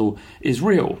Arsenal is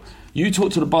real. You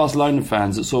talk to the Barcelona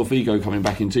fans that saw Figo coming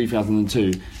back in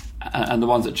 2002 and the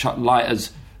ones that chucked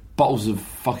lighters, bottles of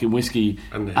fucking whiskey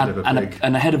and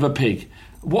the head of a pig.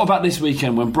 What about this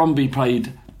weekend when Brøndby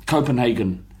played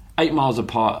Copenhagen, 8 miles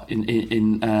apart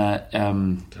in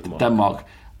Denmark,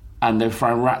 and they were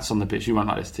throwing rats on the pitch? You won't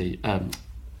like this,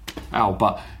 Al,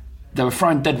 but they were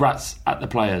throwing dead rats at the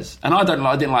players, and I didn't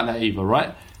like that either,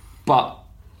 right? But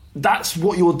that's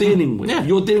what you're dealing with. Yeah.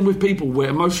 You're dealing with people where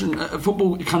emotion,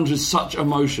 football conjures such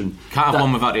emotion. Can't have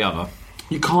one without the other.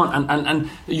 You can't, and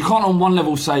you can't on one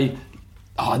level say,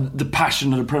 the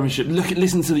passion of the Premiership.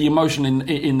 Listen to the emotion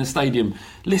in the stadium.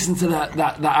 Listen to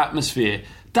that atmosphere.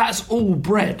 That's all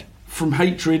bred from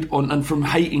hatred and from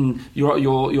hating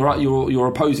your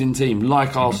opposing team,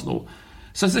 like Arsenal.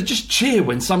 So just cheer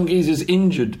when some geezer's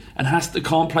injured and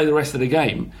can't play the rest of the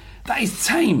game. That is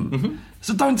tame. Mm-hmm.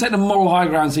 So don't take the moral high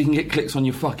ground so you can get clicks on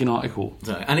your fucking article.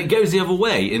 And it goes the other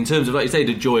way in terms of, like you say,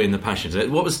 the joy and the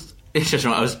passion. What was interesting,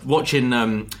 I was watching.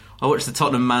 I watched the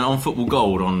Tottenham Man on Football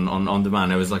Gold on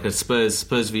demand. There was like a Spurs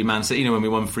v Man City, when we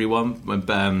won 3-1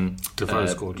 when Defoe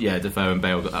scored. Yeah, Defoe and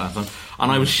Bale got that one.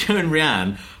 And I was showing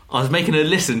Rianne. I was making her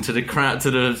listen to the crowd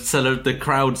the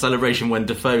crowd celebration when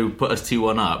Defoe put us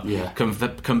 2-1 up. Yeah.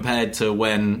 Compared to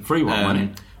when 3-1,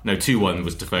 wasn't it? No, 2-1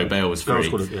 was Defoe. Bale was free.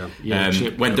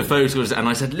 When Defoe scores, and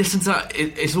I said, "Listen to that!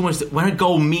 It's almost when a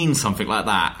goal means something like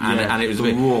that, and it was a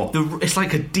bit raw. It's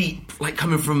like a deep, like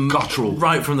coming from guttural,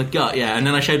 right from the gut." Yeah, and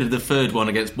then I showed her the third one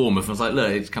against Bournemouth, and I was like, "Look,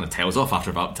 it kind of tails off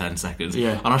after about 10 seconds."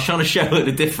 Yeah, and I was trying to show her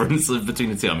the difference between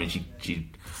the two. I mean, she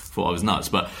thought I was nuts,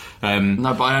 but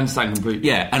no, but I understand completely.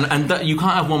 Yeah, and that, you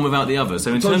can't have one without the other.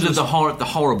 So in terms of the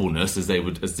horribleness, as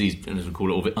these would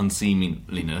call it, or the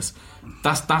unseemliness,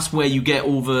 that's where you get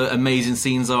all the amazing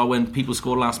scenes are when people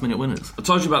score last minute winners. I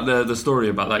told you about the story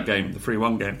about that game, the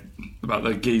 3-1 game, about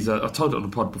the geezer. I told it on the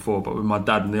pod before, but with my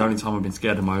dad, and the only time I've been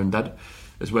scared of my own dad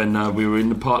is when we were in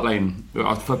the Park Lane.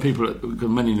 For people,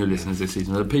 many new listeners this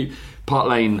season, Park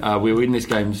Lane, we were in this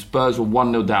game. Spurs were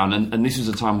 1-0 down, and this was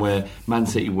a time where Man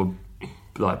City were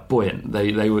like buoyant.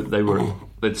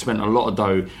 They'd spent a lot of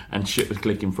dough, and shit was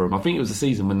clicking for them. I think it was the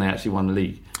season when they actually won the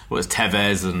league. Well, it's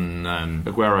Tevez and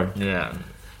Aguero. Yeah.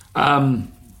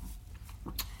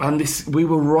 And we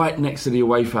were right next to the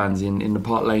away fans in the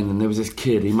Park Lane, and there was this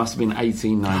kid. He must have been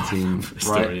 18, 19,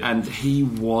 right? Yeah. And he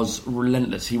was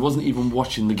relentless. He wasn't even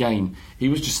watching the game. He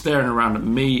was just staring around at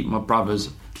me, my brothers,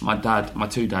 my dad, my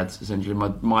two dads, essentially,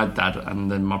 my dad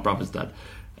and then my brother's dad.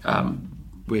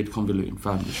 Weird convoluted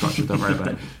family structure, don't worry about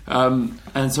it.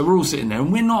 And so we're all sitting there,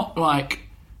 and we're not like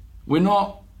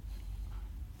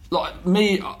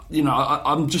me, you know,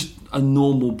 I'm just a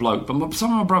normal bloke, but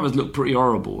some of my brothers look pretty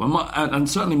horrible, and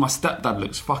certainly my stepdad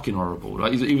looks fucking horrible.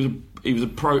 Like he was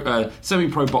a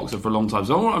semi-pro boxer for a long time.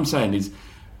 So what I'm saying is,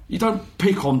 you don't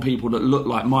pick on people that look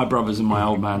like my brothers and my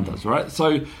old man does, right?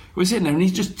 So we're sitting there, and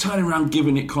he's just turning around,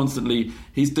 giving it constantly.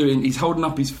 He's holding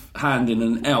up his hand in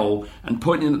an L and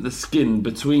pointing at the skin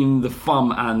between the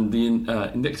thumb and the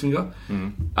index finger,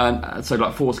 and so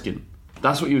like foreskin.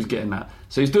 That's what he was getting at.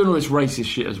 So he's doing all this racist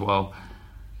shit as well.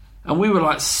 And we were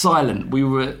like silent. We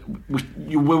were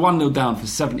 1-0 down for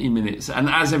 70 minutes. And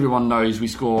as everyone knows, we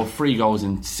score 3 goals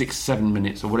in 6-7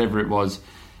 minutes or whatever it was.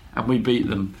 And we beat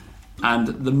them. And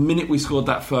the minute we scored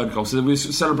that third goal, so we were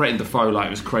celebrating Defoe like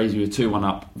it was crazy. We were 2-1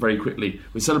 up very quickly.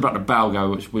 We celebrated the Bale goal,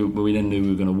 which we then knew we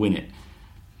were going to win it.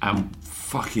 And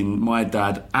fucking my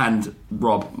dad and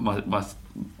Rob, my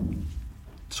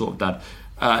sort of dad,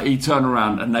 he turned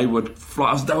around and they were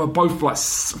both like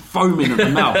foaming at the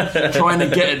mouth trying to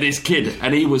get at this kid,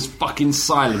 and he was fucking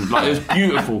silent. Like, it was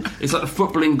beautiful. It's like the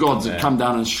footballing gods had come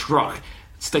down and struck.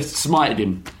 They smited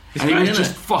him, and he was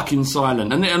just fucking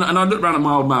silent. And I looked around at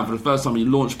my old man for the first time. He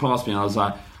launched past me, and I was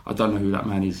like, I don't know who that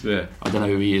man is. I don't know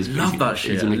who he is. Love that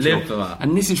shit. Live for that.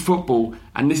 And this is football,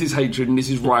 and this is hatred, and this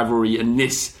is rivalry, and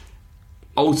this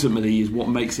ultimately is what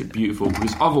makes it beautiful.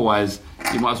 Because otherwise,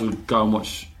 you might as well go and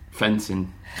watch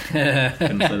fencing. Couldn't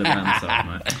say the man himself,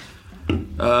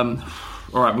 mate.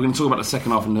 All right, we're going to talk about the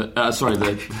second half.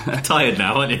 Tired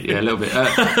now, aren't you? Yeah, a little bit.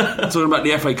 Talking about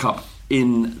the FA Cup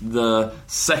in the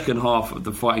second half of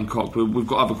the Fighting Cock. We've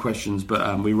got other questions,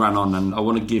 but we ran on, and I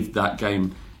want to give that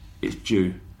game its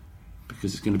due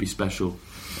because it's going to be special.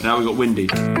 And now we've got Windy.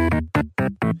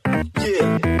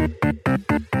 Yeah,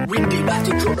 Windy, about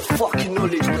to drop the fucking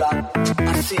knowledge, blood.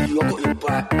 I see you, I got your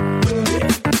back.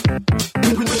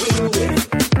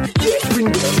 Yes,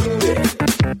 Windy.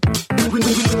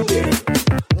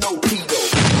 No pedo.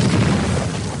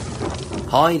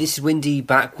 Hi, this is Windy,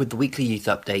 back with the weekly youth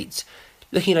updates,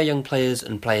 looking at our young players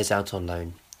and players out on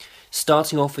loan.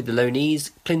 Starting off with the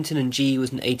loanees, Clinton and G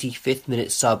was an 85th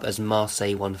minute sub as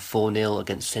Marseille won 4-0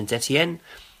 against Saint Etienne.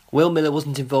 Will Miller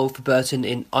wasn't involved for Burton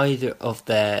in either of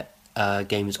their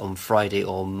games on Friday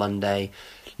or Monday.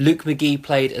 Luke McGee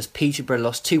played as Peterborough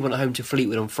lost 2-1 at home to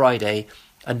Fleetwood on Friday,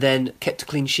 and then kept a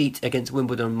clean sheet against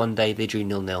Wimbledon on Monday. They drew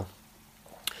 0-0.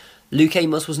 Luke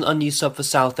Amos was an unused sub for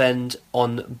Southend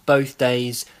on both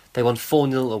days. They won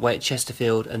 4-0 away at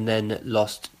Chesterfield and then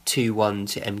lost 2-1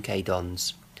 to MK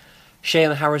Dons.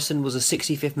 Shayan Harrison was a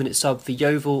 65th minute sub for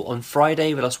Yeovil on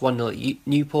Friday. They lost 1-0 at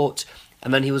Newport,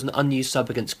 and then he was an unused sub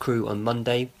against Crewe on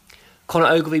Monday. Conor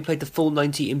Ogilvie played the full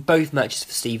 90 in both matches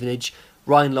for Stevenage.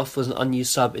 Ryan Loft was an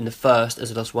unused sub in the first as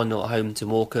they lost 1-0 at home to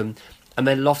Morecambe, and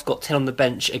then Loft got 10 on the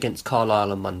bench against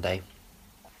Carlisle on Monday.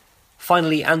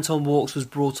 Finally, Anton Walks was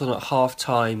brought on at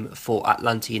half-time for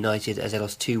Atlanta United as they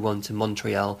lost 2-1 to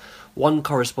Montreal. One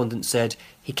correspondent said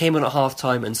he came on at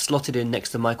half-time and slotted in next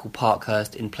to Michael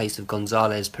Parkhurst in place of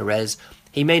Gonzalez Perez.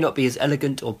 He may not be as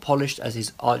elegant or polished as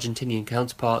his Argentinian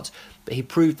counterpart, but he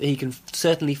proved that he can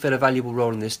certainly fill a valuable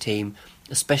role in this team,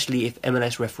 especially if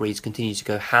MLS referees continue to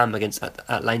go ham against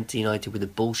Atlanta United with the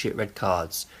bullshit red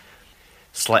cards.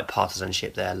 Slight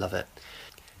partisanship there, love it.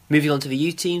 Moving on to the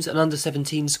youth teams, an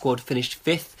under-17 squad finished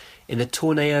 5th in the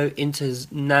Torneo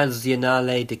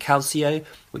Internazionale de Calcio,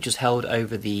 which was held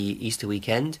over the Easter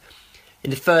weekend. In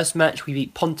the first match, we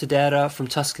beat Pontedera from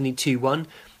Tuscany 2-1,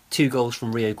 2 goals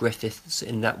from Rio Griffiths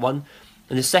in that one.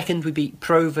 In the second, we beat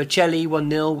Pro Vercelli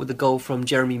 1-0 with a goal from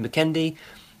Jeremy McKendy.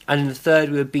 And in the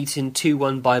third, we were beaten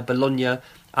 2-1 by Bologna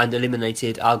and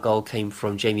eliminated. Our goal came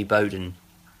from Jamie Bowden.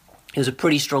 It was a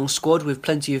pretty strong squad with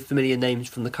plenty of familiar names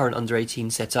from the current under-18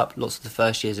 setup, lots of the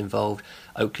first years involved,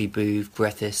 Oakley Booth,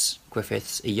 Griffiths,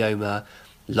 Ioma,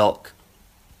 Locke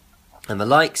and the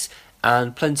likes,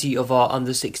 and plenty of our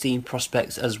under-16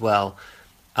 prospects as well.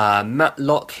 Matt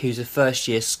Locke, who's a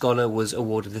first-year scholar, was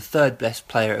awarded the 3rd best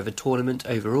player of the tournament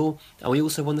overall, and we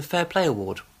also won the Fair Play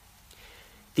Award.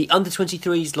 The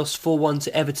under-23s lost 4-1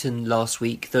 to Everton last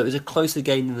week, though it was a closer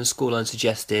game than the scoreline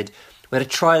suggested. We had a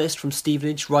trialist from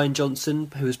Stevenage, Ryan Johnson,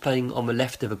 who was playing on the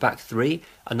left of a back three,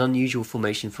 an unusual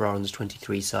formation for our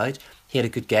under-23 side. He had a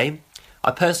good game.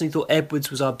 I personally thought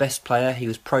Edwards was our best player. He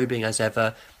was probing as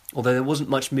ever, although there wasn't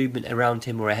much movement around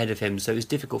him or ahead of him, so it was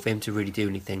difficult for him to really do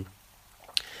anything.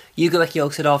 Hugo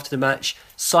Ekiol said after the match,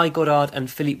 Cy Goddard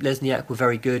and Philippe Lesniak were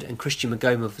very good, and Christian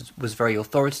Magoma was very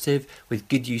authoritative, with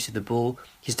good use of the ball,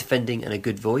 his defending and a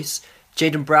good voice.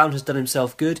 Jayden Brown has done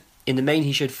himself good. In the main,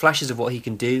 he showed flashes of what he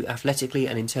can do, athletically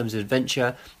and in terms of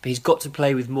adventure, but he's got to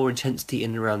play with more intensity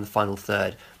in and around the final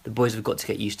third. The boys have got to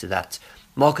get used to that.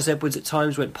 Marcus Edwards at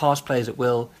times went past players at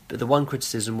will, but the one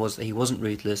criticism was that he wasn't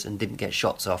ruthless and didn't get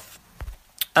shots off.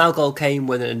 Our goal came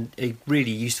when a really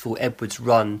useful Edwards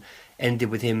run ended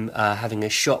with him having a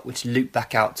shot which looped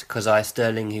back out to Keziah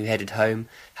Sterling, who headed home,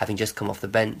 having just come off the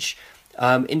bench.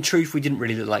 In truth, we didn't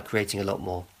really look like creating a lot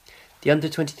more. The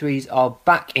under-23s are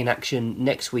back in action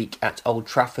next week at Old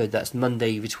Trafford. That's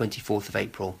Monday the 24th of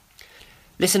April.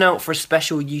 Listen out for a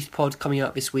special youth pod coming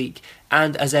up this week.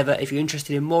 And as ever, if you're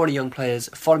interested in more young players,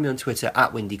 follow me on Twitter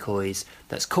at Windy Coys.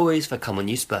 That's Coys for Come On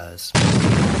You Spurs.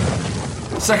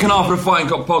 Second half of the Fighting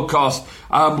Cock podcast,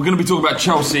 we're going to be talking about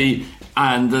Chelsea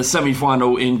and the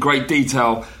semi-final in great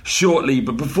detail shortly.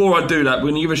 But before I do that,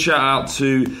 we're going to give a shout out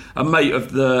to a mate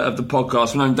of the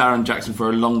podcast. We've known Darren Jackson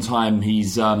for a long time.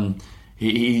 He's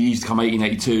he used to come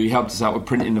 1882. He helped us out with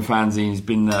printing the fanzine. He's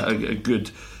been a good,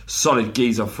 solid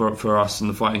geezer for us in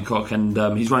the Fighting Cock, and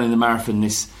he's running the marathon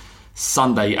this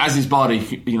Sunday. As is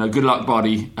Bardi. You know, good luck,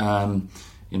 Bardi.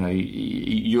 You know,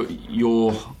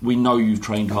 we know you've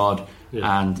trained hard.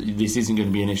 Yeah. And this isn't going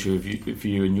to be an issue for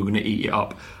you, and you're going to eat it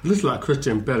up. He looks like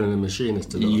Christian Bell in The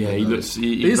Machinist. Yeah, he looks.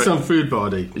 He's some food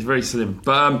body. He's very slim,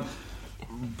 but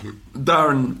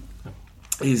Darren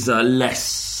is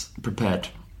less prepared.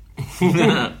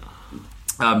 He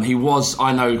was.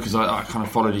 I know because I kind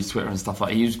of followed his Twitter and stuff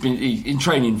like. He's been in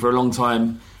training for a long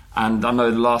time, and I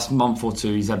know the last month or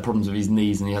two he's had problems with his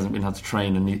knees, and he hasn't been able to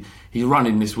train. And he's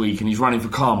running this week, and he's running for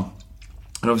Calm.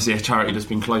 And obviously a charity that's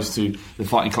been close to the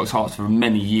Fighting Cock's hearts for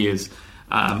many years.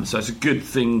 So it's a good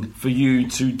thing for you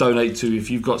to donate to if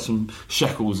you've got some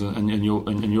shekels and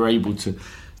you're able to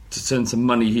send some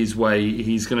money his way.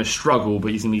 He's going to struggle, but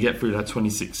he's going to get through that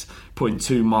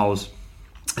 26.2 miles.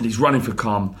 And he's running for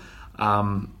Calm.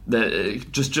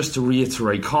 Just to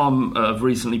reiterate, Calm have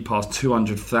recently passed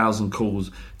 200,000 calls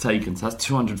taken. So that's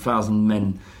 200,000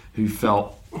 men who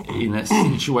felt in a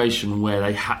situation where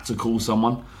they had to call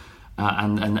someone.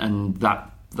 And that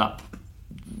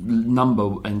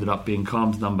number ended up being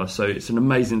Calm's number, so it's an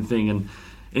amazing thing. And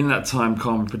in that time,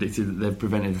 Calm predicted that they've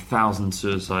prevented 1,000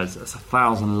 suicides. That's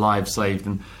 1,000 lives saved.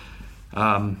 And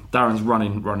Darren's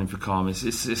running for Calm.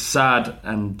 It's sad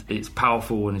and it's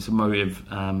powerful and it's emotive.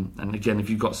 And again, if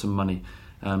you've got some money,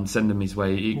 send them his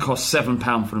way. It costs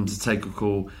 £7 for them to take a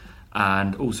call,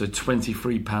 and also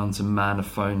 £23 to man a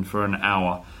phone for an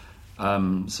hour.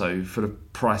 So for the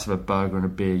price of a burger and a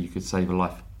beer, you could save a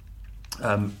life.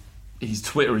 His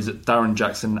Twitter is at Darren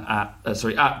Jackson at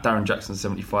Darren Jackson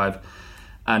 75,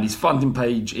 and his funding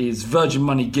page is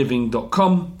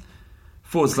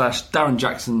virginmoneygiving.com/Darren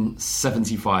Jackson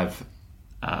 75.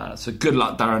 So good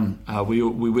luck, Darren. We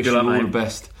wish you all the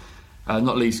best.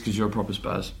 Not least because you're a proper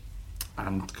Spurs,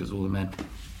 and because all the men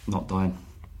not dying.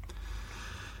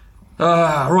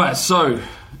 Right, so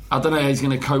I don't know how he's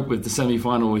going to cope with the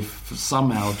semi-final if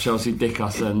somehow Chelsea dick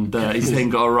us and he's then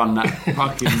got to run that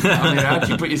fucking... I mean, how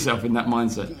do you put yourself in that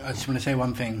mindset? I just want to say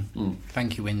one thing.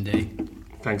 Thank you, Windy.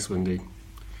 Thanks, Windy.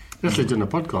 He's actually doing a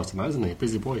podcast tonight, isn't he?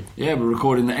 Busy boy. Yeah, we're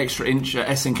recording the Extra Inch at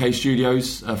SNK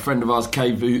Studios. A friend of ours,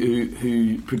 Cave,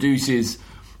 who produces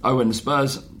Owen the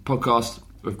Spurs podcast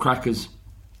with Crackers,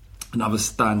 another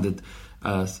standard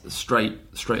straight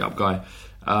up guy.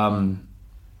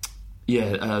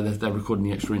 Yeah, they're recording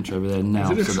the extra inch over there now.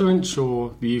 Is it extra inch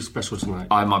or the youth special tonight?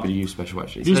 I might be the youth special,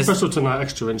 actually. Youth special tonight,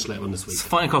 extra inch later on this week.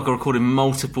 Fighting Cock are recording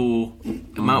multiple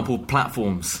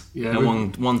platforms at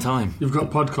one time. You've got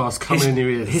podcasts coming in your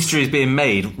ears. History is being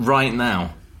made right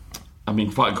now. I mean,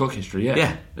 Fighting Cock history,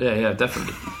 yeah. Yeah,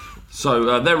 definitely.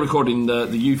 So they're recording the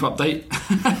youth update,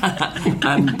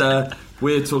 and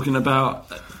we're talking about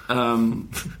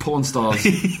porn stars.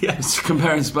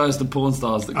 Comparing Spurs to porn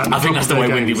stars. I think that's the way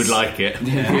Windy would like it.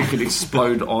 It could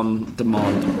explode on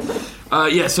demand.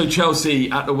 So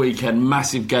Chelsea at the weekend,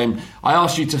 massive game. I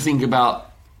asked you to think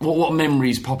about what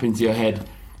memories pop into your head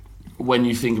when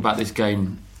you think about this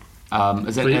game.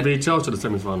 The Chelsea the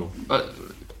semi-final.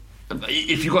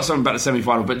 If you've got something about the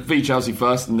semi-final, but v Chelsea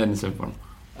first and then the semi-final.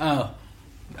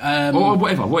 Or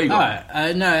whatever. What you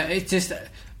got? No, it's just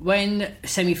when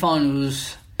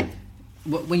semi-finals.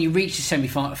 When you reach the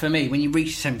semi-final, for me, when you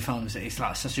reach the semi-finals, it's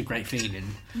like such a great feeling.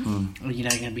 You know, you're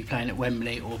going to be playing at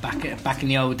Wembley or back in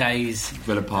the old days,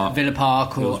 Villa Park,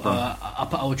 or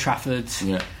up at Old Trafford.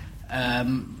 Yeah,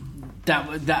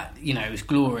 that you know, it was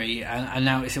glory, and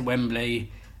now it's at Wembley.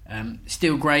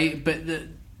 Still great, but the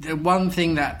one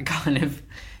thing that kind of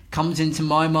comes into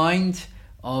my mind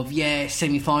of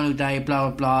semi-final day, blah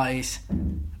blah blah, is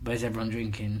where's everyone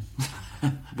drinking?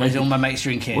 Where's all my mates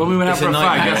drinking? When we went out for a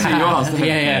fag, that's what you asked.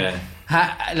 Yeah.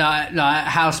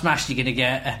 How smashed are you going to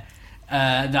get?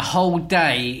 The whole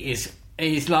day is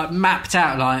like mapped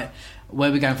out, like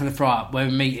where we're going for the fry-up, where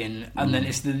we're meeting, and then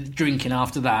it's the drinking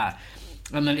after that.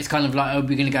 And then it's kind of like,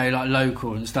 we're going to go like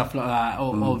local and stuff like that,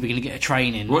 or we're going to get a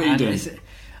training. What are you doing?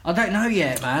 I don't know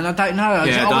yet, man. I don't know. I want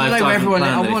to know where everyone.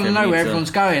 I want to know where everyone's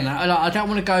going. I don't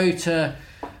want to go to.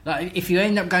 Like, if you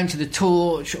end up going to the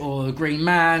Torch or the Green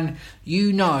Man,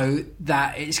 you know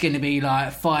that it's going to be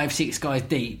like 5-6 guys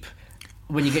deep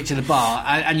when you get to the bar,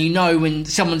 and you know when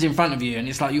someone's in front of you and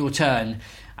it's like your turn,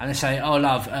 and they say, "Oh,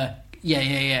 love, can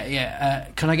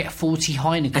I get 40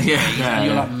 Heineken?" And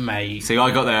you're like, "Mate." See, I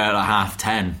got there at like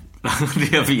 10:30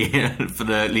 the other year for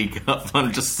the League Cup.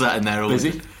 I'm just sitting there all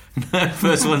busy. No,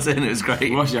 first one's in. It was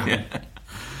great. Was you? Yeah.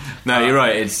 No, you're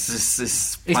right.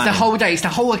 It's the whole day. It's the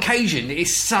whole occasion.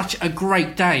 It's such a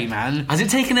great day, man. Has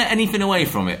it taken anything away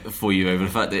from it for you over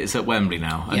the fact that it's at Wembley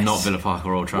now and not Villa Park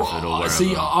or Old Trafford or wherever?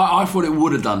 See, I thought it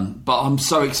would have done, but I'm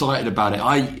so excited about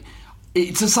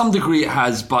it. To some degree it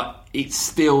has, but it's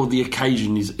still, the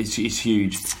occasion is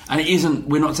huge, and it isn't.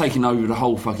 We're not taking over the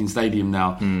whole fucking stadium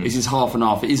now. This is half and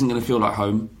half. It isn't going to feel like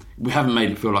home. We haven't made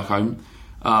it feel like home.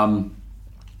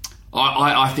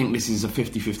 I think this is a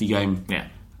 50-50 game. Yeah.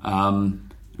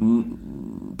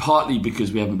 Partly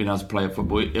because we haven't been able to play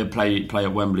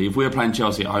at Wembley. If we were playing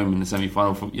Chelsea at home in the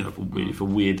semi-final, if a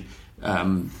weird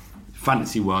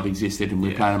fantasy world existed and we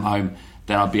were playing them at home,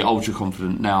 then I'd be ultra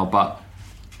confident now. But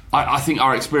I think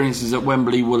our experiences at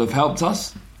Wembley will have helped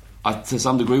us. To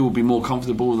some degree, we'll be more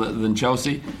comfortable than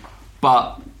Chelsea,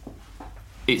 but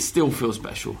it still feels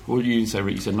special. What did you say,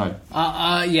 Rick? You said no.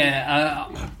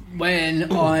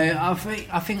 When I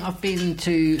think I've been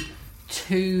to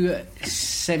 2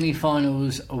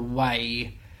 semi-finals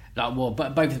away, but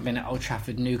both have been at Old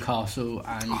Trafford, Newcastle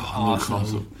and Arsenal.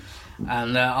 Newcastle.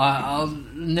 And I'll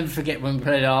never forget when we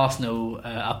played Arsenal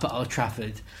up at Old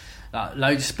Trafford.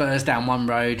 Loads of Spurs down one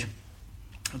road,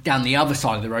 down the other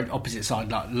side of the road, opposite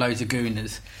side, like loads of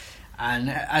Gooners. And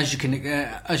as you can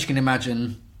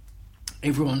imagine,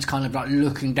 everyone's kind of like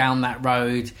looking down that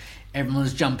road.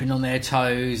 Everyone's jumping on their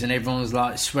toes and everyone's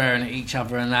like swearing at each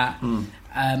other and that.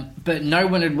 But no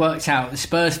one had worked out, the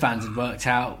Spurs fans had worked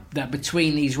out that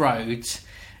between these roads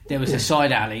there was a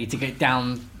side alley to get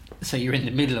down, so you're in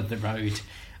the middle of the road.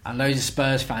 And loads of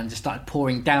Spurs fans just started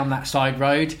pouring down that side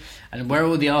road, and where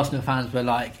all the Arsenal fans were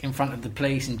like in front of the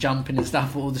police and jumping and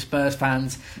stuff, all the Spurs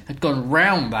fans had gone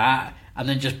round that and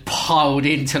then just piled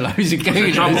into loads of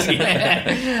gooners.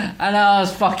 And I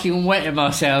was fucking wetting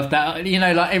myself. That,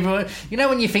 like everyone,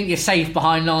 when you think you're safe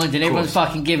behind lines and everyone's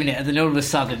fucking giving it, and then all of a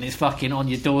sudden it's fucking on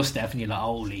your doorstep and you're like,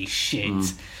 holy shit.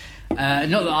 Not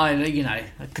that I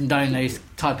condone those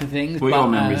type of things. What are your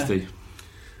memories, Steve?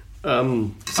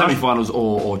 Semi-finals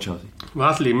or Chelsea? Well,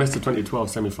 I actually missed the 2012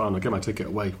 semi-final. I get my ticket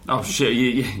away. Oh shit!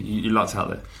 You lucked out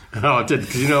there. Oh, I did,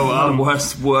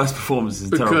 because worst performances.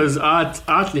 Because I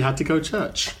actually had to go to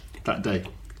church that day,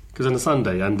 because on a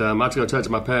Sunday, and I had to go to church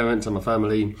with my parents and my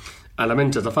family, and I'm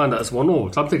in church. I found out it's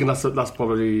 1-1, so I'm thinking that's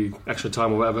probably extra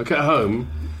time or whatever. I get home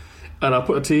and I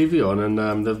put a TV on,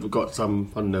 and they've got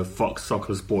some, I don't know, Fox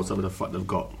Soccer Sports, whatever the fuck they've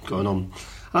got going on.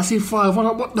 I see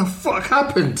 5-1. What the fuck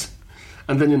happened?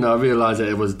 And then I realised that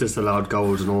it was disallowed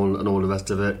goals and all the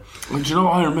rest of it. Well, do you know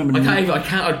what I remember? I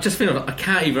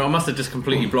can't even. I must have just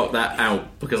completely blocked that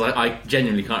out because I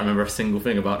genuinely can't remember a single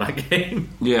thing about that game.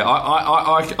 Yeah,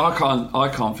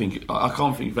 I can't think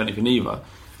of anything either.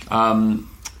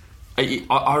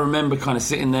 I remember kind of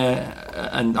sitting there,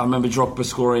 and I remember Drogba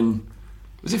scoring.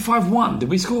 Was it 5-1? Did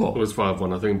we score? It was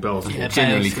 5-1. I think Bell scored. I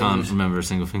genuinely can't remember a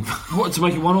single thing. What, to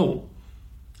make it 1-1?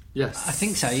 Yes. I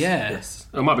think so, yeah. Yes.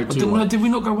 It might be 2-1. Did we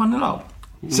not go 1-0 up?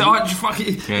 So it's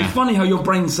funny how your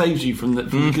brain saves you from that.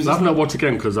 Because I've not watched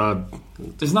again because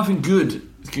there's nothing good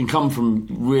can come from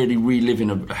really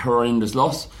reliving a horrendous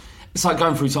loss. It's like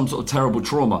going through some sort of terrible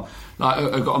trauma. Like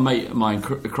I've got a mate of mine,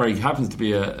 Craig, happens to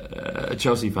be a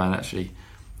Chelsea fan actually,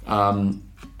 and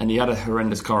he had a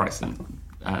horrendous car accident,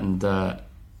 and I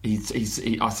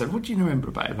said, "What do you remember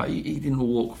about it?" Like he didn't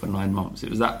walk for 9 months. It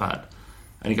was that bad.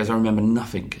 And he goes, I remember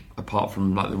nothing apart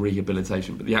from like the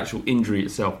rehabilitation, but the actual injury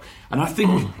itself. And I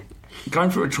think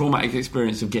going through a traumatic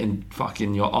experience of getting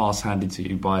fucking your arse handed to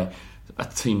you by a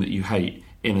team that you hate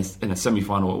in a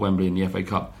semi-final at Wembley in the FA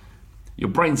Cup, your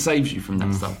brain saves you from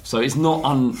that stuff. So it's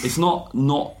not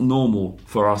normal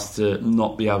for us to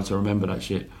not be able to remember that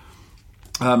shit.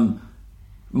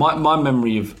 My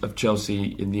memory of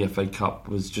Chelsea in the FA Cup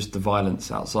was just the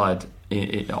violence outside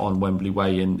on Wembley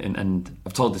Way, and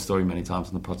I've told this story many times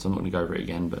on the pod, so I'm not going to go over it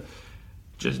again, but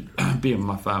just being with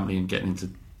my family and getting into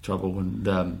trouble,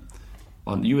 and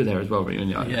you were there as well, weren't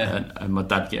you? Yeah. And my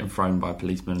dad getting thrown by a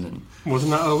policeman. And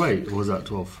wasn't that 08 or was that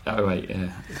 12? 08,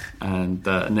 yeah. And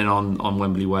then on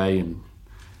Wembley Way, and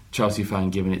Chelsea fan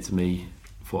giving it to me,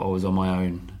 thought I was on my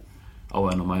own. I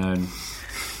weren't on my own.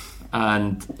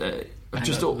 And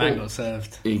Man got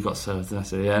served. He got served, and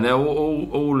that's it. Yeah, and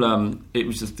all it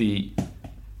was just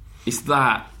it's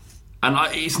that, and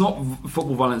it's not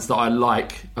football violence that I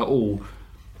like at all.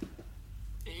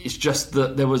 It's just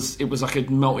that it was like a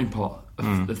melting pot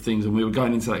of things, and we were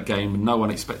going into that game, and no one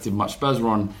expected much. Spurs were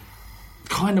on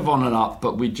and up,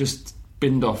 but we just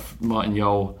binned off Martin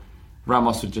Jol.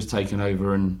 Ramos had just taken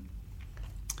over, and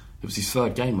it was his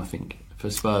third game, I think, for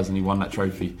Spurs, and he won that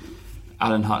trophy.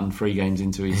 Alan Hutton, 3 games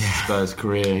into his Spurs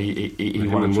career, he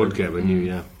won a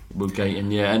trophy. Woodgate,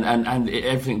 and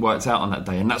everything worked out on that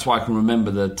day, and that's why I can remember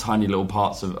the tiny little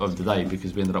parts of the day,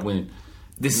 because we ended up winning.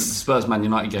 This Spurs Man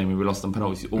United game where we lost on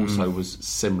penalties also was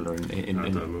similar. I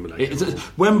don't remember that.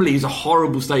 Wembley is a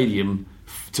horrible stadium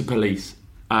to police,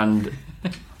 and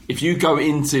if you're going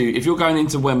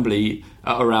into Wembley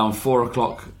at around 4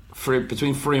 o'clock,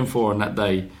 between 3 and 4 on that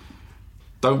day,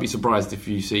 don't be surprised if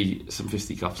you see some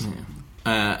fisticuffs.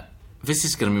 This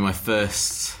is going to be my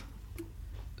first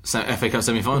FA Cup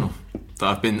semi-final that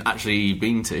I've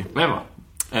been to. Ever?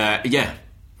 Yeah.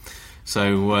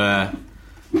 So I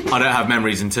don't have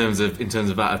memories in terms of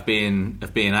that of being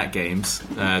at games.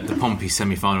 The Pompey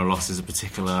semi-final loss is a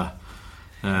particular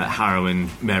harrowing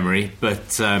memory,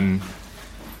 but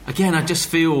again, I just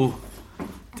feel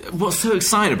what's so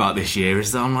exciting about this year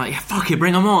is that I'm like, yeah, fuck it,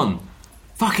 bring them on,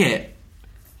 fuck it.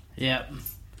 Yeah.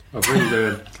 I think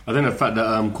the fact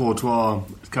that Courtois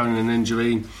is carrying an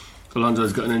injury,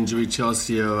 Alonso's got an injury,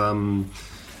 Chelsea are, I don't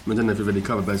know if you've really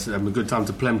covered, but it's a good time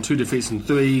to play them. 2 defeats in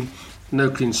 3, no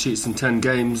clean sheets in 10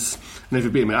 games, and if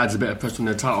you beat them, it adds a bit of pressure on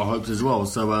their title hopes as well.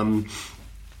 So I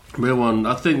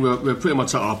think we're pretty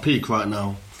much at our peak right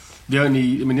now. The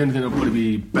only thing that would probably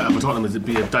be better for Tottenham is it'd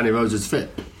be if Danny Rose is fit.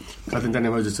 I think Danny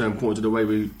Rose is so important to the way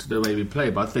we play,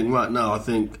 but I think right now,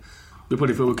 we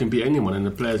probably feel we can beat anyone, and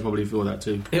the players probably feel that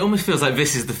too. It almost feels like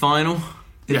this is the final.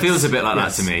 It feels a bit like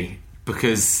that to me,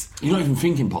 because you're not even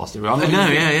thinking past it.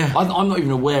 I'm not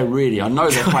even aware really. I know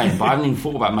they're playing, but I haven't even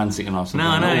thought about Man City and Arsenal.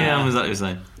 I'm exactly the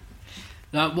same.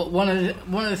 Like, one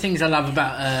of the things I love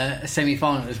about a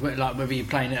semi-final is like whether you're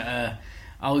playing at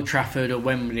Old Trafford or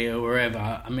Wembley or wherever.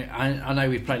 I mean, I know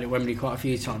we've played at Wembley quite a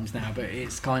few times now, but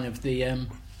it's kind of the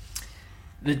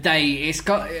day. It's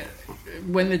got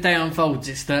when the day unfolds.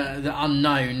 It's the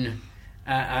unknown.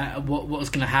 What's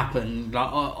going to happen,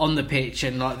 like on the pitch,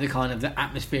 and like the kind of the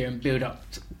atmosphere and build up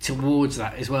towards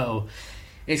that as well.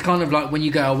 It's kind of like when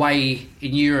you go away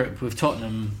in Europe with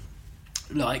Tottenham.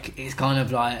 Like it's kind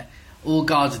of like all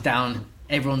guards are down,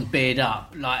 everyone's beard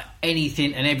up, like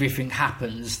anything and everything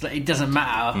happens. Like, it doesn't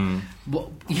matter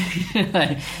what,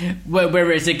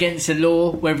 whether it's against the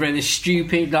law, whether it's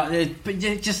stupid. Like, but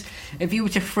just if you were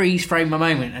to freeze frame a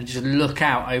moment and just look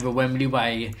out over Wembley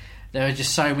Way, there are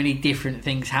just so many different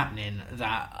things happening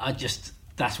that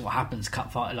that's what happens.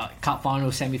 Cup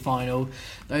final, semi-final,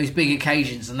 those big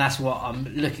occasions, and that's what I'm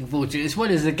looking forward to, as well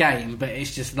as the game. But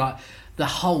it's just like the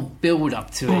whole build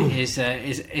up to it is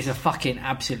a fucking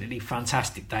absolutely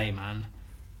fantastic day, man.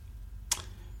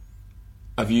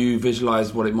 Have you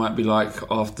visualised what it might be like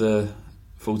after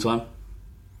full time?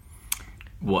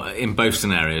 What, in both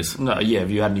scenarios? No, yeah. Have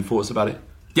you had any thoughts about it?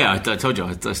 Yeah, I told you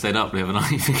I stayed up the other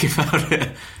night thinking about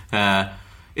it.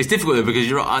 It's difficult though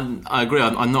because I agree.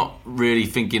 I'm not really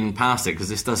thinking past it because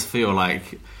this does feel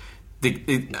like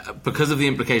because of the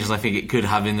implications I think it could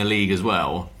have in the league as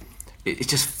well. It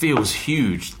just feels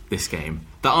huge. This game,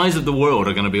 the eyes of the world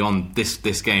are going to be on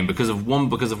this game because of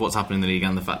what's happening in the league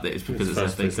and the fact that it's because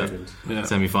it's a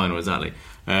semi-final exactly.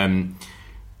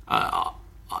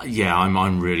 Yeah,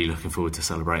 I'm really looking forward to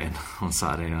celebrating on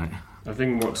Saturday night. I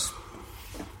think what's...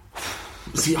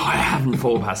 See, I haven't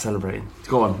thought about celebrating.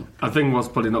 Go on. I think what's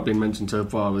probably not been mentioned so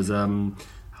far is how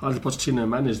does Pochettino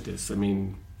manage this? I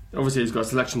mean, obviously he's got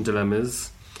selection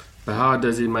dilemmas, but how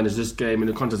does he manage this game in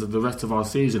the context of the rest of our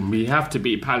season? We have to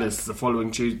beat Palace the following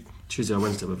Tuesday or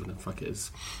Wednesday, whatever the fuck it is.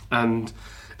 And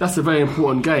that's a very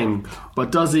important game.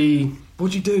 But does he...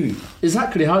 What do you do?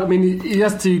 Exactly. I mean, he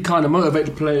has to kind of motivate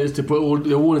the players to put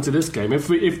all into this game. If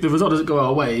the result doesn't go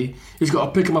our way, he's got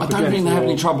to pick them up again. I don't think they have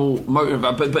any trouble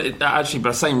motivating. But actually, by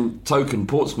the same token,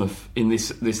 Portsmouth in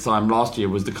this time last year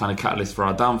was the kind of catalyst for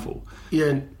our downfall. Yeah,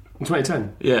 in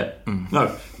 2010. Yeah.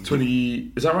 No,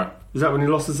 20... Is that right? Is that when he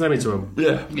lost the semi to him?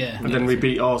 Yeah. And then we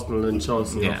beat Arsenal and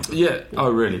Chelsea. Yeah. Oh,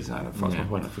 really? That's my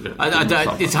point. I forget.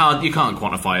 It's hard. You can't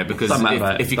quantify it because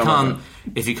if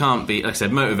you can't beat, like I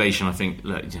said, motivation. I think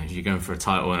you're going for a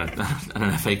title and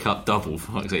an FA Cup double.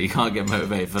 For fuck's sake, you can't get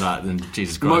motivated for that. Then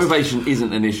Jesus Christ, motivation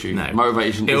isn't an issue. No,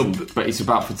 motivation isn't. But it's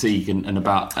about fatigue and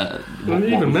about.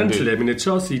 Even mentally, I mean, if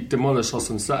Chelsea demolish us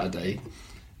on Saturday.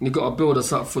 You've got to build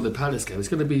us up for the Palace game. It's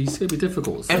going to be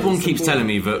difficult. So everyone keeps telling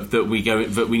me that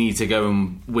we need to go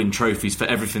and win trophies for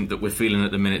everything that we're feeling at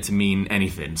the minute to mean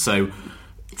anything. So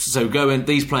go and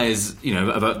these players,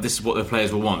 this is what the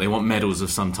players will want. They want medals of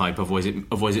some type. Otherwise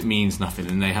it means nothing,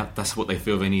 and that's what they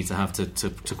feel they need to have to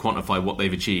quantify what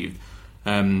they've achieved.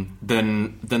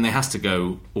 Then they has to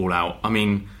go all out. I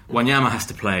mean, Wanyama has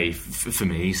to play for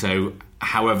me. So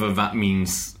however that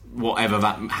means. Whatever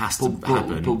that has to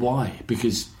happen. But why?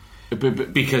 Because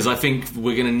I think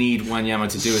we're going to need Wanyama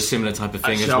to do a similar type of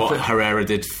thing as what Herrera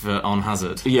did on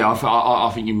Hazard. Yeah,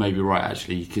 I think you may be right,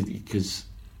 actually, because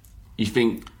you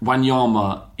think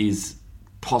Wanyama is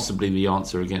possibly the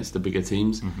answer against the bigger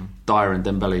teams. Mm-hmm. Dyer and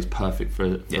Dembele is perfect for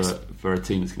a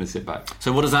team that's going to sit back.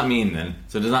 So what does that mean then?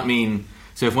 So does that mean...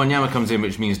 So if Wanyama comes in,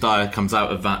 which means Dyer comes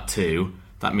out of that too,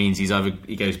 that means he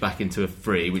goes back into a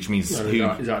free, which means... No,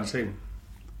 he's out of the team.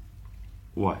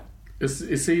 Why?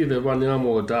 It's either Wanyama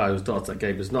or Dyer who starts that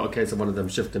game. It's not a case of one of them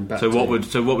shifting back. So what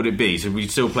would it be? So we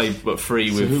still play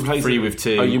free with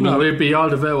two. Oh, it'd be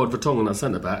Alderweireld or Vertonghen at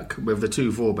centre back with the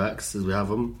 2 full-backs as we have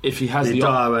them. If he has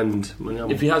Dyer and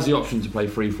Wanyama. If he has the option to play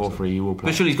 3-4-3, he will play.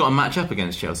 But surely he's got a match up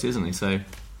against Chelsea, isn't he? So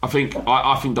I think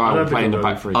Dyer will play in the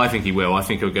back three. I think he will. I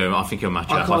think he'll go. I think he'll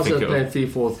match up. I can't see him playing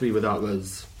 3-4-3 without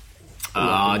Rose.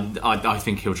 I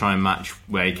think he'll try and match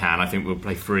where he can. I think we'll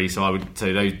play free. So I would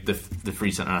say the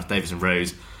free centre half: Davis and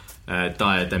Rose,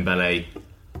 Dyer, Dembele.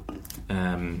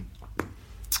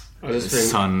 I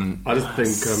just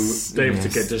think Davis to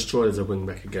get destroyed as a wing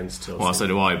back against Chelsea. Well, so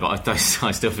do I. But I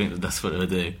still think that's what he'll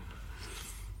do.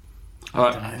 No,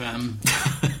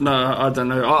 I don't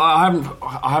know. I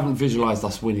haven't visualised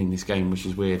us winning this game, which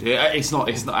is weird. It's not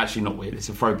actually not weird. It's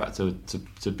a throwback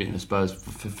to being a Spurs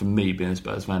for me, being a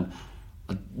Spurs fan.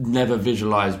 I never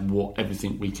visualise what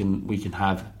everything we can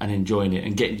have and enjoying it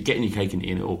and getting your cake and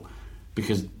eating it all.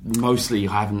 Because mostly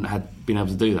I haven't been able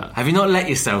to do that. Have you not let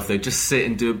yourself though just sit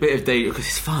and do a bit of day because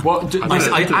it's fun?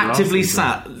 I actively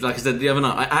sat, like I said the other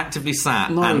night. I actively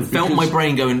sat and felt my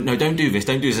brain going, "No, don't do this,"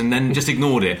 and then just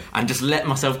ignored it and just let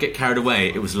myself get carried away.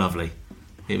 It was lovely.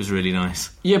 It was really nice.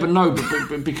 Yeah,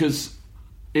 but because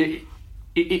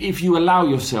if you allow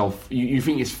yourself, you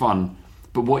think it's fun,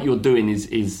 but what you're doing is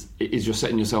you're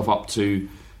setting yourself up to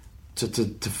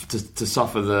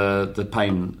suffer the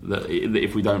pain that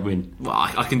if we don't win. Well,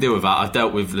 I can deal with that. I've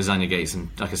dealt with lasagna gates, and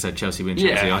like I said, Chelsea win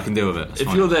Chelsea. Yeah. I can deal with it. It's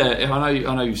fine. You're there, I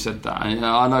know you said that, and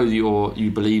I know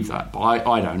you believe that, but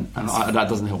I don't, and that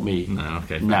doesn't help me. No,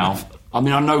 okay. Now, I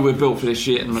mean, I know we're built for this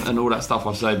shit and all that stuff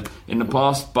I've said in the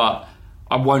past, but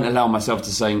I won't allow myself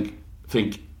to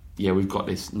think, yeah, we've got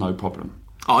this, no problem.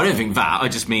 Oh, I don't think that. I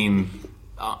just mean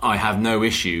I have no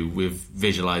issue with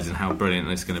visualising how brilliant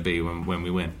it's going to be when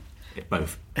we win.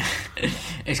 Both.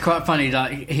 It's quite funny,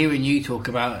 like hearing you talk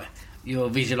about your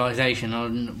visualisation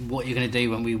on what you're going to do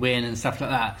when we win and stuff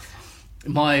like that.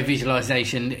 My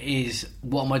visualisation is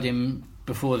what am I doing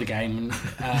before the game,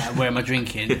 where am I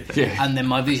drinking, and then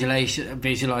my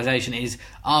visualisation is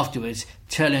afterwards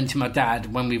turning to my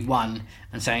dad when we've won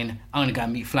and saying I'm going to go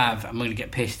and meet Flav and we're going to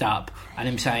get pissed up, and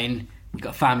him saying you've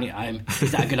got a family at home,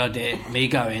 is that a good idea, me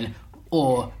going?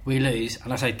 Or we lose,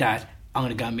 and I say, Dad, I'm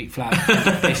going to go and meet Flav,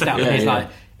 get pissed up. And he's like,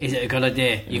 is it a good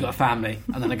idea? You've got a family.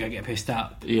 And then I go get pissed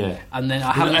up. Yeah. And then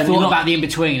I haven't thought about the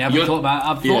in-between. I've thought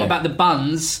about the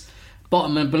buns,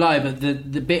 bottom and below, but the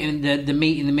bit in the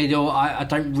meat in the middle, I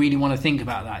don't really want to think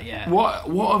about that yet. What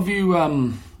have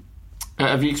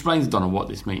you explained to Donna what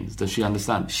this means? Does she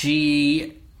understand?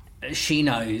 She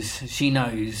knows. She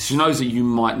knows that you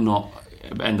might not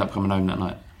end up coming home that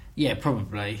night. Yeah,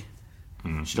 probably.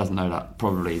 She doesn't know that.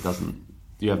 Probably doesn't.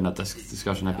 You haven't had this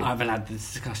discussion, have you? I haven't had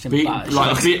this discussion. Be but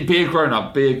a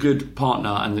grown-up, be a good partner,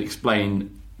 and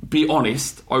explain. Be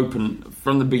honest, open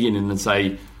from the beginning, and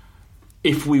say,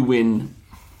 if we win,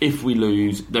 if we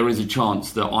lose, there is a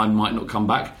chance that I might not come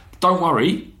back. Don't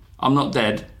worry, I'm not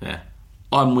dead. Yeah,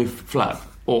 I'm with Flav,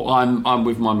 or I'm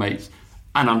with my mates,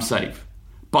 and I'm safe.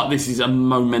 But this is a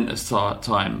momentous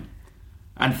time,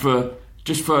 and for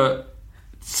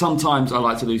sometimes I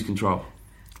like to lose control.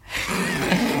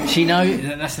 She knows.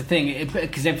 That's the thing.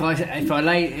 Because if I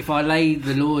lay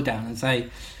the law down and say,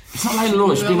 it's not laying the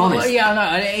law. It's being honest. Yeah,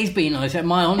 no, it is being honest.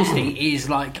 My honesty is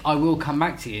like, I will come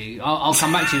back to you. I'll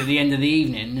come back to you at the end of the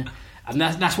evening, and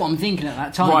that's what I'm thinking at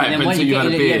that time. Right, and then but when you've had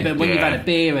a beer. But when you've had a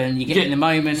beer and you get in the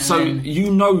moment, so and then,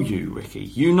 you know you, Ricky.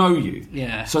 You know you.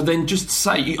 Yeah. So then just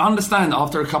say you understand that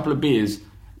after a couple of beers,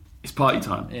 it's party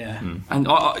time. Yeah. And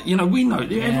we know.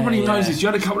 Everybody knows this. You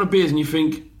had a couple of beers and you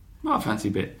think, I fancy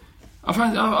a bit.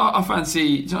 I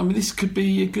fancy. This could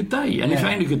be a good day, and if it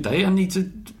ain't a good day, I need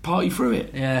to party through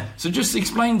it. Yeah. So just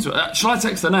explain to her. Shall I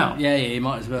text her now? Yeah, you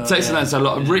might as well. Text her now and say,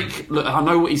 look, Rick, look, I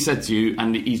know what he said to you,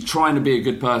 and he's trying to be a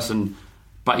good person,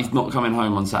 but he's not coming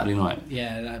home on Saturday night.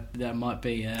 Yeah, that might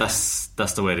be. That's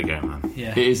the way to go, man.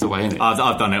 Yeah, it is the way, isn't it?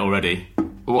 I've done it already.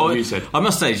 What have you said? I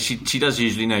must say, she does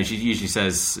usually know. She usually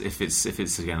says if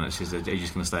it's again, she says, are you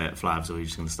just going to stay at Flav's or are you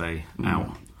just going to stay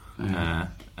out? Yeah.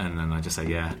 And then I just say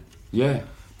yeah.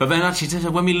 But then actually,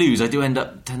 when we lose, I do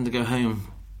tend to go home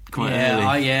quite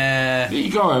early. You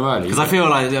go home early because I feel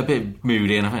like a bit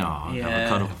moody, and I think, I'll have a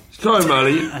cuddle. Go home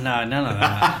early. No, none of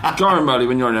that. Go home early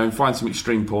when you're on your own. Find some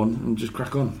extreme porn and just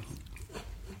crack on.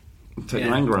 Take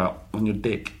your anger out on your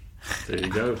dick. There you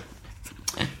go.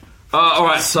 All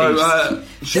right. So, do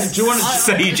you want to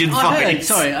sage advice?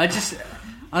 Sorry, I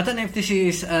don't know if this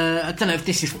is. I don't know if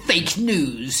this is fake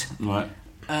news. Right.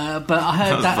 But I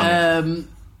heard that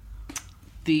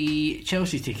the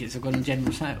Chelsea tickets have gone on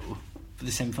general sale for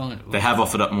the semi-final. They have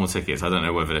offered up more tickets. I don't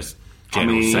know whether it's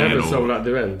general they sale haven't or sold out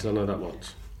their end. I know that much.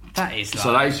 That is like...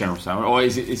 So that is general sale, or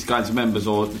is it's going to members,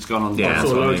 or it's gone on? I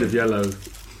saw loads of yellow.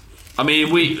 I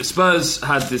mean, Spurs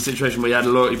had this situation where you had a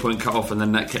loyalty point cut off, and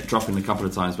then that kept dropping a couple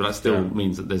of times. But that still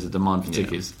means that there's a demand for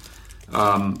tickets,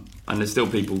 and there's still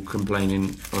people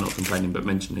complaining, or not complaining, but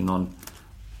mentioning on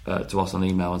to us on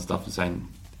email and stuff, and saying,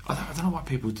 I don't know why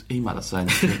people email us saying,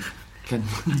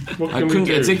 I couldn't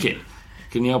get a ticket.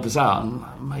 Can you help us out? And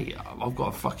I'm like, mate, I've got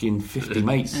a fucking 50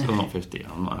 mates. Well, not 50,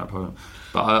 I'm not that problem.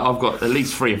 But I've got at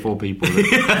least 3 or 4 people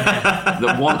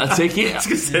that want a ticket.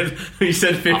 You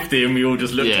said 50 and we all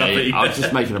just looked up at you. I was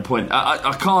just making a point.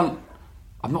 I can't...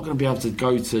 I'm not going to be able to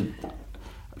go to...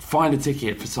 find a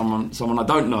ticket for someone I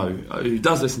don't know who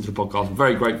does listen to the podcast. I'm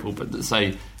very grateful, but to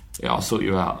say... Yeah, I'll sort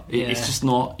you out. It's just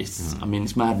not. I mean,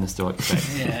 it's madness to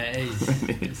expect. Yeah,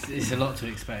 it is. It's a lot to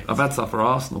expect. I've had stuff for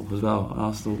Arsenal as well.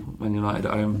 Arsenal, Man United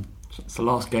at home. It's the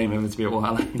last game ever to be at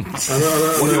White Lane.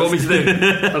 What do you want me to do?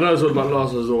 I know it's all about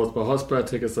last resort, but Hotspur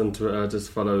tickets on Twitter,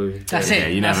 just follow. That's it. Yeah,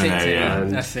 you never know.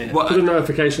 That's it. Put the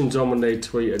notifications on when they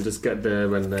tweet and just get there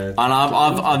when they're. And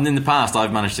I've in the past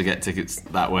I've managed to get tickets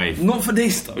that way. Not for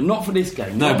this though. Not for this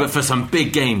game. No, but for some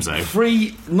big games though.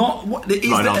 Free. Not what.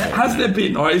 Has there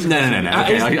been? Or is no.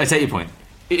 Okay, I take your point.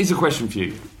 It is a question for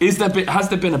you. Has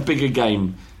there been a bigger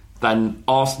game than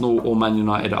Arsenal or Man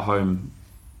United at home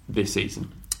this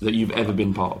season that you've ever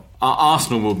been part of?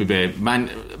 Arsenal will be big.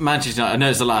 Manchester United, I know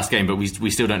it's the last game, but we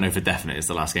still don't know for definite it's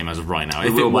the last game as of right now.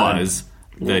 If it was,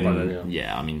 then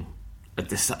I mean,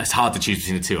 it's hard to choose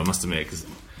between the two, I must admit.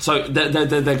 So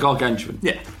they're gargantuan.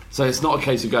 Yeah. So it's not a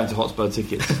case of going to Hotspur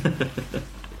tickets.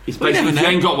 It's basically, if you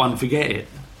ain't got one, forget it.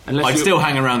 I'd still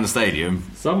hang around the stadium.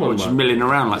 Someone just milling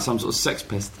around like some sort of sex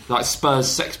pest, like Spurs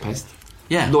sex pest.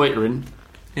 Yeah. Loitering.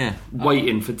 Yeah,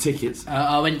 waiting for tickets.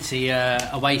 I went to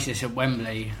Oasis at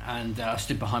Wembley and I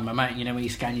stood behind my mate. You know when you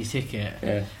scan your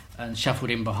ticket, and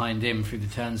shuffled in behind him through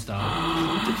the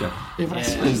turnstile. Did you?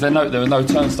 There was no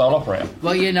turnstile operator.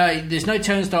 Well, there's no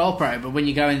turnstile operator, but when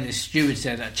you go in, there's stewards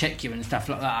there that check you and stuff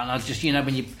like that. And I just,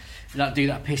 when you do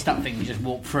that pissed up thing, you just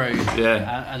walk through.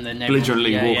 Yeah. And then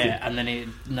belligerently walking. Yeah. And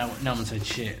then no one said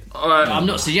shit. All right. I'm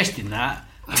not suggesting that.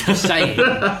 I'm just saying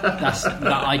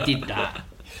that I did that.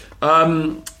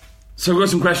 So we've got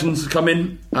some questions come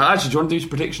in. Actually, do you want to do some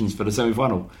predictions for the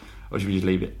semi-final? Or should we just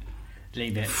leave it?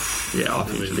 Leave it. Yeah, I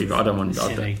think we should leave it. I don't want to...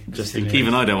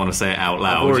 Even I don't want to say it out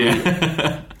loud.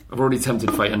 I've already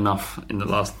tempted fate enough in the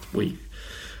last week.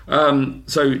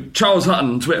 So Charles Hutton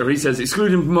on Twitter, he says,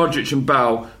 excluding Modric and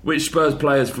Bale, which Spurs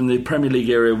players from the Premier League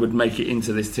area would make it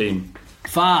into this team?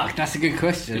 Fuck, that's a good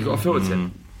question. You've got a filter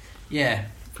tin? Yeah.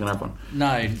 Can I have one?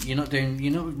 No, you're not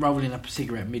rolling up a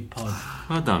cigarette mid-pod.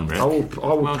 Well done, Rick. I will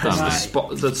press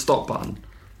the stop button.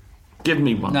 Give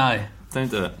me one. No.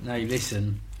 Don't do it. No,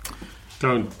 listen.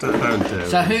 Don't do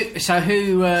it. So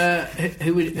who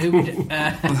would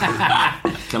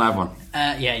Can I have one?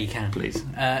 yeah, you can. Please.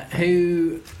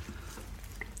 Who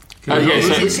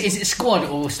is it squad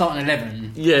or starting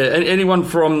 11? Yeah, anyone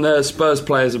from the Spurs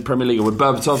players of Premier League. Would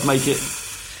Berbatov make it?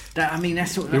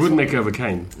 That's what... He wouldn't make it over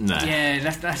Kane. No. Yeah,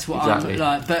 that's what Exactly. I'm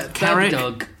like. But Carrick?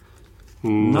 Dog.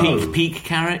 No. Peak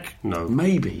Carrick? No.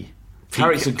 Maybe.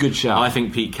 Carrick's a good shout. I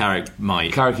think Pete Carrick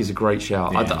might. Carrick is a great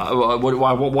shout. Yeah.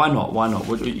 Why not? Why not?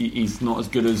 He's not as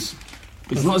good as...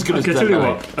 He's not as good as I'll tell you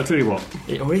Dembele. what. I'll tell you what.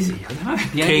 Or is he? I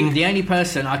don't know. The only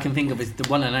person I can think of is the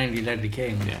one and only Ledley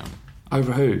King. Yeah.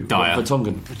 Over who? Dyer.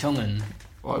 Vertonghen.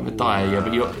 Over Dyer, yeah,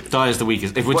 but you're... Dyer's the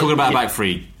weakest. If we're talking about a back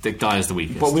three, Dyer's the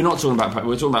weakest. But we're not talking about...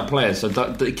 We're talking about players. So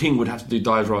the King would have to do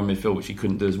Dyer's role in midfield, which he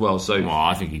couldn't do as well. So... Well,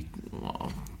 I think he...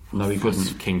 Well, no, he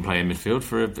couldn't. King play in midfield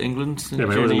for England. Yeah,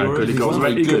 but he wasn't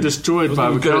that good. He got destroyed by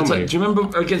Riquelme. Do you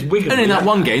remember against Wigan? And in that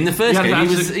one game, the first game,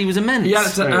 he was immense. He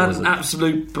had an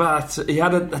absolute bat. He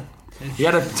had a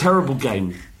terrible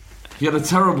game. He had a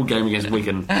terrible game against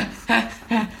Wigan.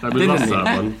 And we lost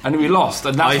that one. And we lost,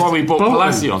 and that's why we bought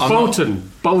Palacios.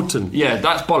 Bolton. Yeah,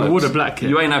 that's bollocks. Would have black kit.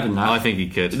 You ain't having that. I think he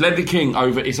could. Ledley King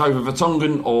it's over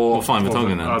Vertonghen or... We'll find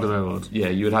Vertonghen then. Alderweireld. Yeah,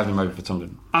 you would have him over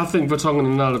Vertonghen. I think Vertonghen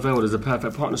and Alderweireld is a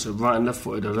perfect partnership, right and left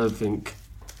footed. I don't think...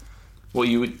 Well,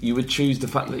 you would choose the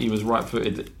fact that he was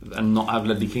right-footed and not have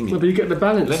Ledley King in. No, but you get the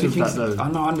balance of King's, that, though.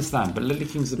 I know, I understand, but Ledley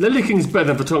King's... Ledley King's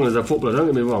better than Vertonghen as a footballer, don't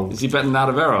get me wrong. Is he better than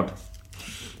Alderweireld?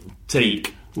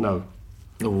 Teak. No.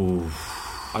 Ooh,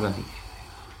 I don't think...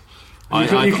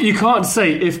 You can't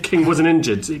say if King wasn't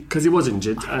injured, because he was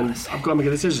injured, and I've got to make a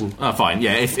decision. Oh, fine,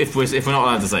 yeah, if we're not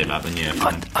allowed to say that, then yeah.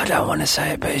 I don't want to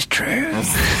say it, but it's true.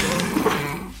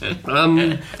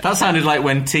 That sounded like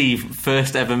when T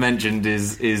first ever mentioned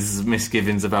his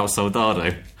misgivings about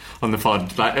Soldado on the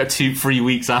pod, like 2-3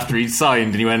 weeks after he'd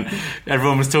signed, and he went,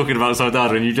 everyone was talking about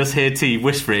Soldado, and you just hear T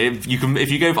whisper it.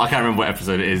 If you go, I can't remember what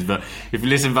episode it is, but if you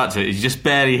listen back to it, you just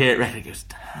barely hear it. He goes,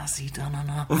 has he done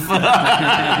enough?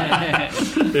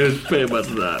 It was pretty much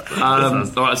that.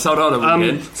 Alright, Soldado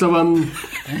again.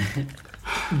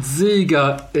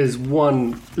 Ziga is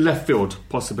one left field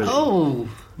possibility. Oh,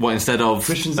 what, instead of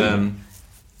Christian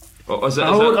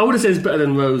I wouldn't say he's better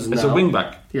than Rose now. It's a wing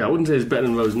back. Yeah, I wouldn't say he's better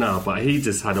than Rose now, but he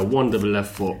just had a wonderful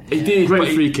left foot. He did.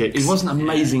 Great free kicks. He wasn't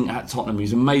amazing at Tottenham. He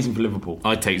was amazing for Liverpool.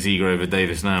 I'd take Ziga over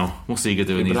Davis now. What's Ziga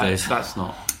doing these days? That's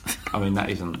not. I mean, that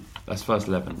isn't. That's first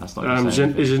 11. That's not. Is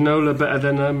Ginola better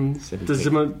than? Is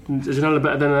Ginola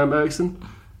better than Ericsson?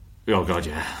 Oh god,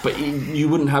 yeah. But you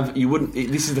wouldn't have. You wouldn't.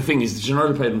 This is the thing: is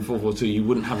Ginola played in 4-4-2. You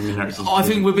wouldn't have him in Ericsson's. I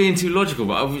think we're being too logical,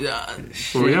 but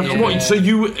So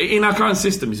you, in our current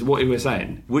system, is what you were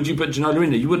saying. Would you put Ginola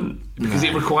in there? You wouldn't, because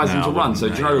it requires him to run. So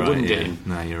Ginola wouldn't get in.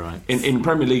 No, you're right. In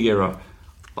Premier League era.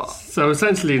 So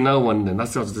essentially, no one. Then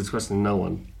that's the answer to this question. No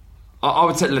one. I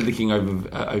would take Ledley King over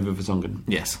Vertonghen.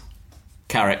 Yes.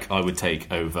 Carrick, I would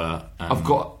take over.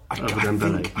 I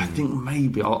think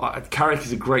maybe Carrick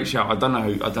is a great shout. I don't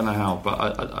know how, but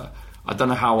I don't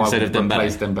know how I would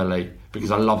replace Dembele,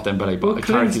 because I love Dembele. But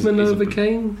Carrick is over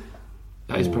Kane.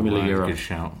 That is Premier League era. Good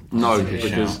shout. No,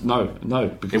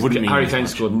 because Harry Kane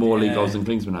scored more league goals than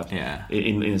Klinsmann had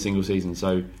in a single season.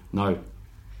 So no.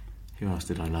 Who else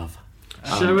did I love?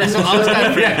 that's what I was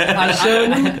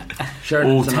going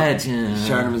for.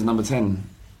 Sheringham is number 10.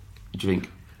 What do you think?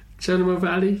 Sheringham over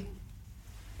Ali?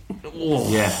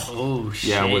 Yeah. Oh shit.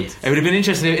 Yeah, I would. It would have been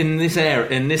interesting in this era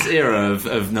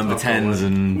of number 10s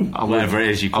and whatever it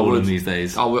is you call them these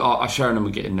days. Sheringham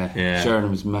would get in there. Yeah.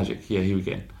 Sheringham's magic. Yeah, he would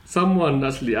get in. Someone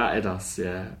actually added us,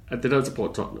 and they don't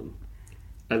support Tottenham,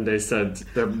 and they said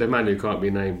the man who can't be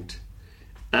named.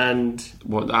 And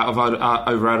what, over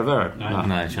Alderweireld?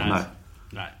 No chance.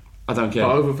 No. I don't care.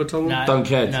 But over Vertonghen? No. Don't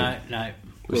care. No.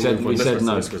 We said no.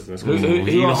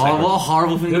 Who what a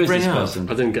horrible thing to bring up.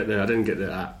 I didn't get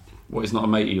there. What, it's not a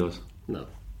mate of yours? No.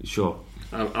 Sure.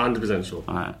 I'm 100% sure.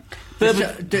 All right.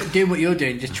 Do what you're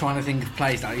doing, just trying to think of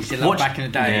plays that I used to love back in the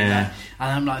day. Yeah.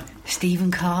 And I'm like,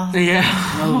 Stephen Carr. Yeah.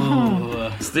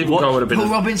 Oh. Stephen Carr would have been... Paul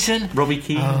Robinson. Robbie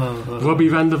Keane. Robbie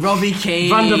Robbie Keane.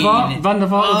 Van der Vaart. Van der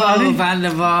Vaart. Oh, Van der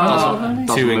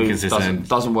Vaart. Too inconsistent.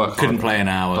 Doesn't work hard. Couldn't play an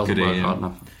hour, could he? Doesn't work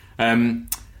hard enough.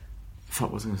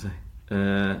 Fuck, what was I going to say?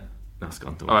 That's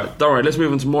gone. All right, don't worry. Let's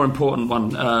move on to a more important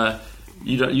one.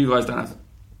 You guys don't have to...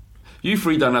 You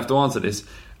three don't have to answer this.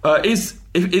 Is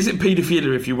it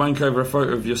paedophilia if you wank over a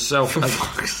photo of yourself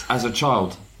as a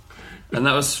child? And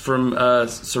that was from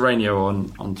Sereno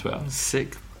on Twitter.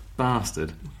 Sick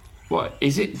bastard. What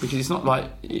is it? Because it's not like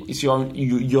it's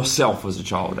yourself as a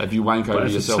child. If you wank over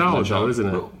yourself as a child,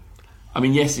 isn't it? I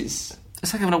mean, yes, it's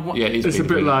like having a... Yeah, it's a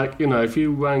bit like, if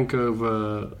you wank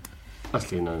over...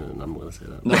 Actually, no, I'm not going to say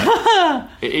that. No,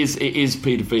 it is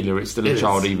paedophilia. It's still a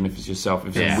child, even if it's yourself.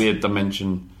 If it's a weird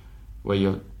dimension where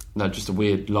you're... No, just a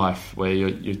weird life where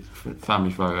your family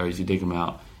photos, you dig them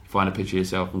out, you find a picture of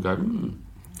yourself and go,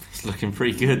 it's looking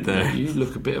pretty good though. You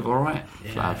look a bit of alright,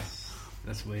 Flav.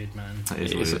 That's weird, man.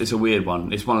 It's a weird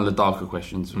one. It's one of the darker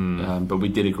questions, but we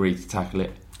did agree to tackle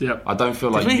it. Yep. I don't feel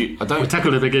like we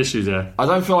tackled the big issues there. I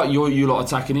don't feel like you lot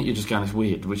attacking it. You're just going, it's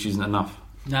weird, which isn't enough.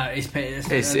 No, it's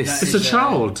a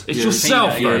child. It's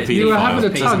yourself. You were having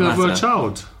a tug over a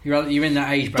child. You're in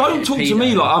that age bracket. Don't talk to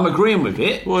me like I'm agreeing with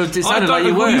it. Well, it sounded like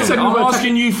you were. I'm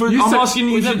asking you for.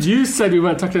 You said we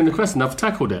weren't tackling the question. I've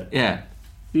tackled it. Yeah.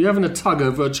 You're having a tug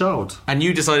over a child, and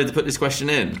you decided to put this question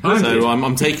in. So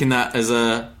I'm taking that as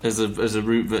a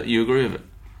route that you agree with it.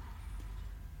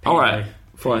 All right,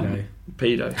 fine.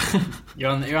 Pedo. You're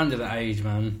under that age,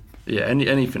 man. Yeah,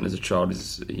 anything as a child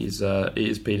is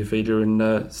paedophilia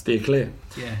and steer clear.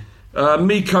 Yeah.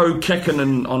 Miko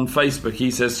Kekkonen on Facebook,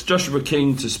 he says Joshua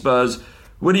King to Spurs.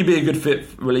 Would he be a good fit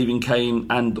for relieving Kane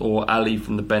and or Ali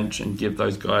from the bench and give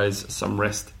those guys some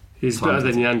rest? He's better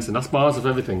than Janssen. That's my answer for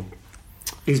everything.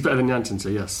 He's better than Janssen, so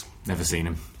yes. Never seen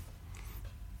him.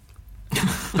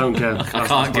 Don't care. I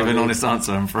can't give an honest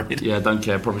answer, I'm afraid. Yeah, don't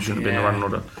care. Probably shouldn't have been a running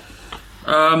order.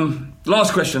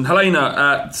 Last question.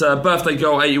 Helena at Birthday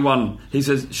Girl 81.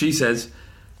 She says,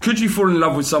 could you fall in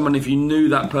love with someone if you knew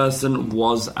that person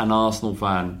was an Arsenal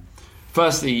fan?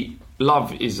 Firstly,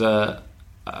 love is a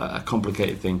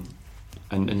complicated thing,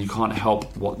 and you can't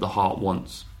help what the heart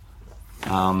wants.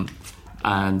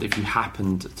 And if you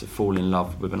happened to fall in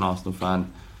love with an Arsenal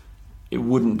fan, it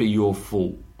wouldn't be your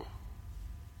fault.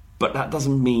 But that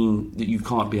doesn't mean that you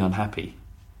can't be unhappy.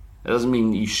 It doesn't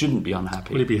mean that you shouldn't be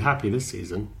unhappy. Will you be happy this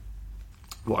season?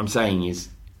 What I'm saying is,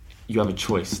 you have a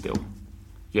choice still.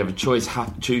 You have a choice: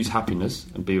 choose happiness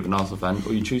and be with an Arsenal fan,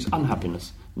 or you choose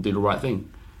unhappiness and do the right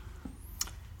thing.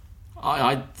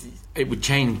 It would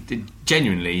change.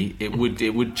 Genuinely, it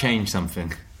would change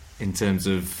something in terms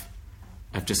of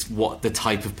just what the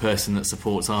type of person that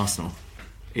supports Arsenal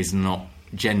is not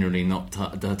generally not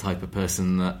the type of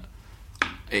person that.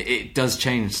 It does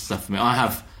change stuff for me. I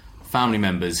have family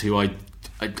members who I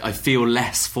feel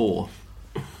less for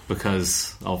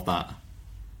because of that.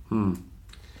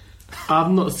 I've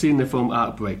not seen the film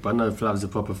Outbreak, but I know Flav's a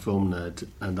proper film nerd,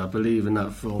 and I believe in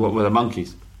that film. What were the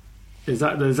monkeys? Is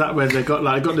that where they got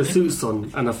the suits on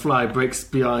and a fly breaks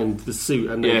behind the suit?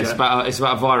 And it's about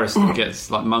a virus that gets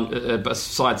but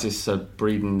scientists are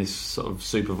breeding this sort of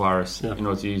super virus in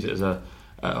order to use it as a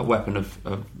weapon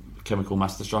of chemical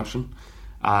mass destruction.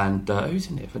 And who's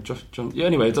in it? For John? Yeah,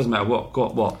 anyway, it doesn't matter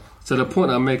what. So the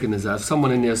point I'm making is that if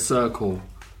someone in your circle,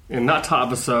 in that type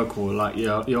of a circle, like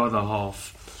your other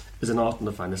half, is an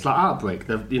Arsenal fan, it's like Outbreak.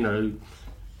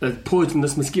 The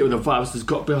poisonous mosquito, the virus has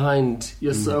got behind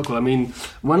your circle. I mean,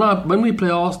 when we play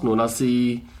Arsenal and I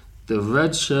see the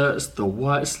red shirts, the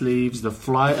white sleeves, the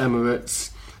Fly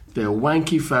Emirates, the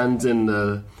wanky fans in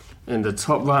the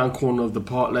top right hand corner of the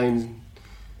Park Lane,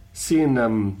 seeing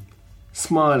them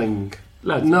smiling.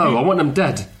 I want them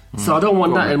dead. So I don't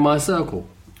want that in my circle.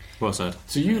 Well said.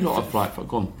 So you lot are right for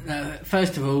gone.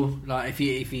 First of all, like if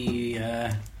you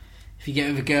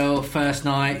get with a girl first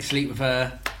night, sleep with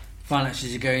her, find out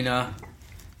she's a gooner,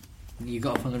 you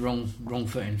got off on the wrong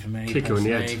footing for me. Kick her in the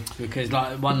head. Because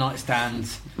like one night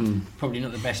stands, probably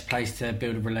not the best place to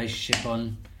build a relationship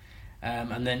on.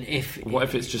 And then what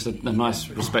if it's just a nice,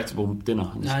 respectable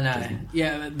dinner? No.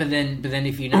 Yeah, but then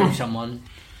if you know someone.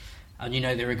 And you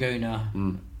know they're a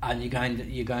gooner, and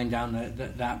you're going down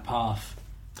that path.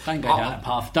 Don't go down that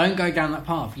path. Don't go down that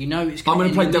path. You know it's. I'm going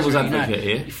to play devil's advocate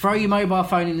here. You throw your mobile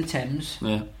phone in the Thames.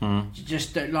 Yeah.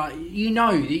 Just you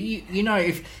know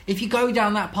if you go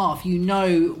down that path, you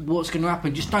know what's going to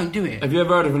happen. Just don't do it. Have you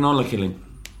ever heard of an honour killing?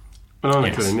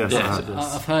 Banana killing, yes.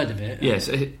 I've heard of it. Yes,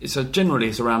 so generally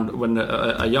it's around when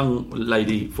a young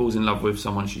lady falls in love with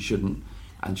someone she shouldn't,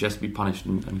 and she has to be punished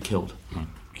and killed.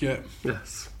 Yeah.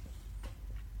 Yes.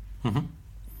 Mm-hmm.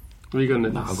 What are you going to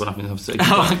do? No, I've got nothing else to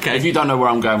say. Okay. If you don't know where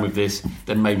I'm going with this,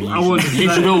 then maybe you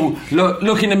should all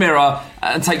look in the mirror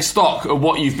and take stock of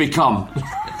what you've become.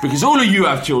 Because all of you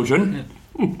have children,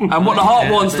 and what the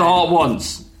heart wants, the heart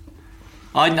wants.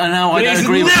 I know, I don't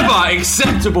agree with It's never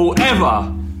acceptable,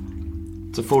 ever,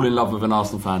 to fall in love with an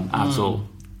Arsenal fan at all.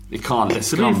 It can't.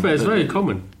 To be fair, it's very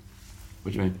common.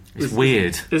 What do you mean? It's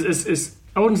weird. It's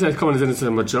I wouldn't say as common as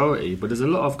a majority, but there's a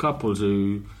lot of couples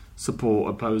who support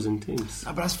opposing teams.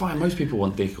 No, but that's fine. Most people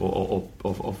want Dick or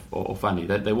Fanny.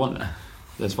 They want it.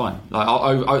 That's fine.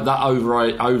 Like that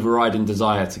overriding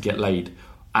desire to get laid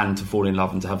and to fall in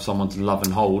love and to have someone to love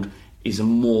and hold is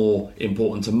more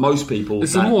important to most people.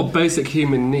 It's a more basic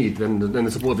human need than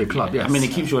the support of your club. Yes. I mean,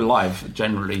 it keeps you alive.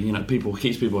 Generally,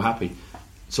 keeps people happy.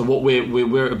 So what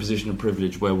we're at a position of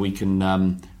privilege where we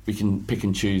can pick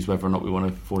and choose whether or not we want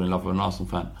to fall in love with an Arsenal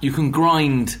fan. You can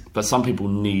grind, but some people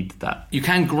need that. You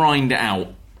can grind it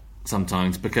out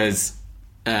sometimes because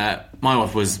my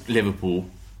wife was Liverpool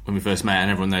when we first met, and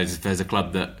everyone knows if there's a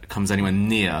club that comes anywhere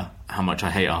near how much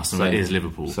I hate Arsenal, it is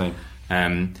Liverpool. Same.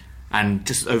 And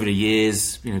just over the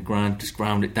years, ground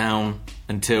it down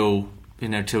until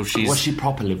she's... Was she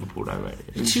proper Liverpool though? Right?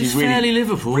 She's fairly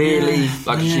Liverpool. Really? Yeah.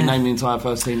 Like, she named the entire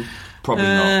first team? Probably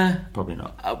not. Probably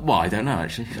not. Well, I don't know,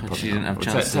 actually. She didn't have a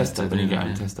chance. Test her, then you get out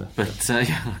and test her. But,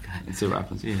 okay. And see what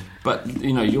happens. Yeah. But,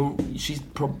 she's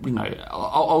probably,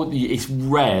 it's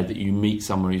rare that you meet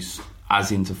someone who's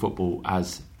as into football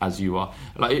as you are.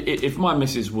 Like, if my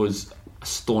missus was a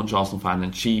staunch Arsenal fan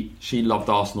and she loved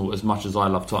Arsenal as much as I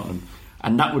love Tottenham,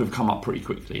 and that would have come up pretty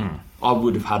quickly. I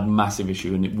would have had massive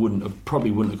issue, and it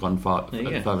probably wouldn't have gone further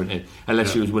into it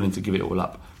unless she was willing to give it all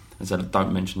up and said,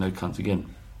 "Don't mention those cunts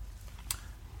again."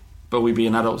 But we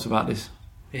being adults about this.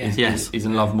 Yeah. Yes.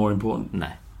 Isn't love more important? No.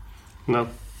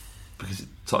 Because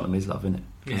Tottenham is love, isn't it?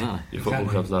 Yeah. Your football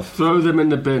club's love. Throw them in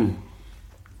the bin.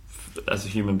 As a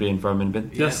human being, throw them in the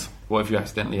bin? Yes. What if you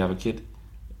accidentally have a kid?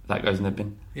 That goes in the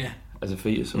bin? Yeah. As a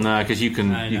fetus? Or? No, because you can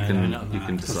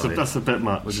decide. That's a bit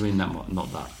much. What do you mean not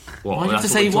that? Why do you have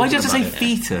to say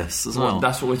fetus as well?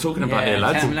 That's what we're talking about here,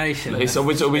 lads. Termination. So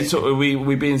are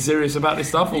we being serious about this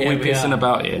stuff, or are we pissing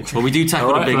about it? Well, we do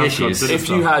tackle the big issues. If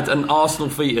you had an Arsenal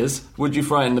fetus, would you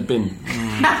throw it in the bin?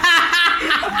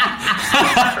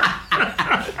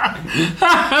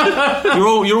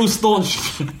 You're all staunch.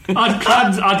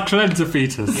 I'd cleanse a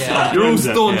fetus. Yeah. You're all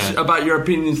staunch about your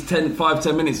opinions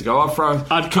 5-10 minutes ago. I'd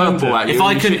curveball at you. If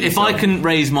I can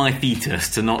raise my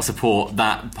fetus to not support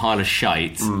that pile of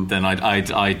shite, then I'd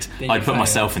put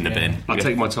myself in the bin. I'd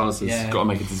take my chances. Got to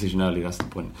make a decision early. That's the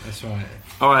point. That's right.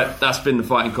 All right, that's been the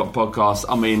Fighting Cock podcast.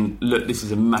 I mean, look, this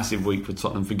is a massive week for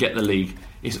Tottenham. Forget the league.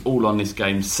 It's all on this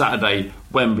game. Saturday,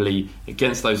 Wembley,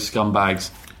 against those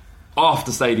scumbags.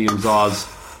 After stadiums ours,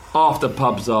 after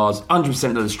pubs ours,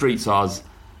 100% of the streets ours.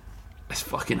 Let's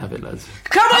fucking have it, lads.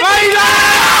 Come on!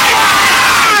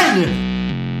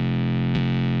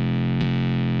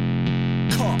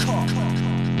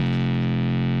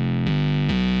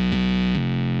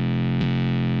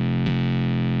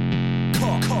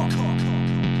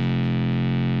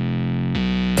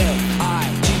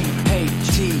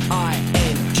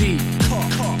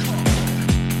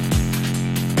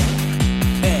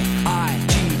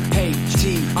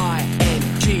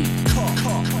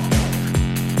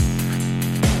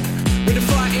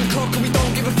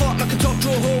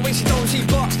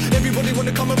 Everybody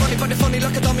wanna come and run it, but they're funny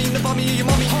like a dummy in the bummy of your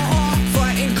mummy.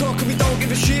 Fighting cock and we don't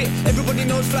give a shit. Everybody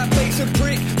knows flat bait's a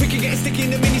prick. We can get sticky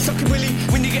in the mini, sucking willy.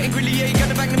 When you're getting grilly, yeah, you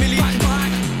gotta bang the milli. Bang,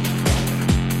 bang.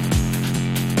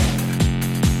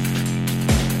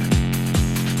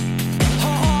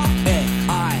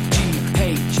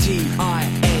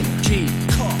 F-I-G-H-T-I-N-G.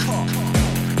 Cock.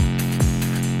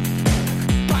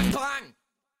 Bang, bang.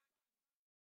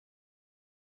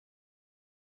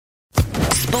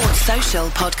 Sports Social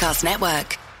Podcast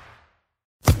Network.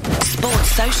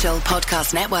 Sports Social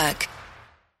Podcast Network.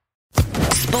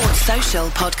 Sports Social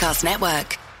Podcast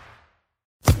Network.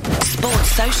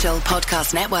 Sports Social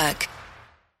Podcast Network.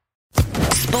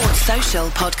 Sports Social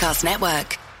Podcast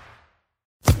Network.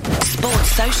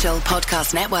 Sports Social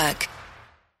Podcast Network.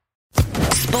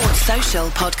 Sports Social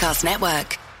Podcast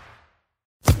Network.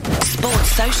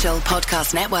 Sports Social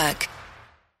Podcast Network.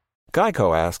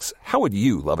 Geico asks, how would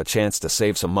you love a chance to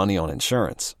save some money on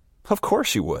insurance? Of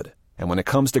course you would. And when it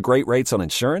comes to great rates on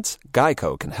insurance,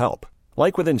 Geico can help.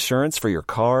 Like with insurance for your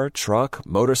car, truck,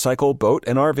 motorcycle, boat,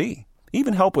 and RV.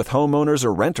 Even help with homeowners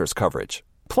or renters coverage.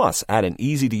 Plus, add an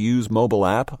easy-to-use mobile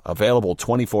app, available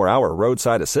 24-hour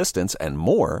roadside assistance, and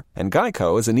more, and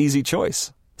Geico is an easy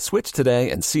choice. Switch today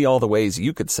and see all the ways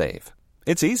you could save.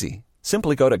 It's easy.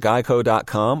 Simply go to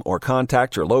geico.com or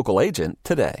contact your local agent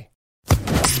today.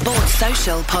 Sports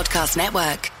Social Podcast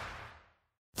Network.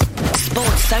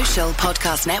 Sports Social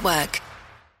Podcast Network.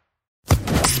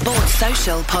 Sports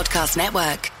Social Podcast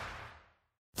Network.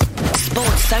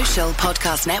 Sports Social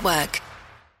Podcast Network.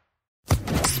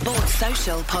 Sports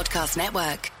Social Podcast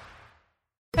Network.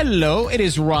 Hello, it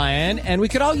is Ryan, and we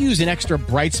could all use an extra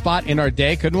bright spot in our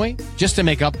day, couldn't we? Just to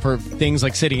make up for things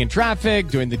like sitting in traffic,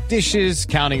 doing the dishes,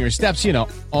 counting your steps, you know,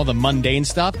 all the mundane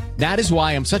stuff. That is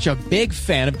why I'm such a big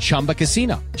fan of Chumba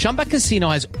Casino. Chumba Casino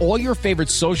has all your favorite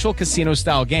social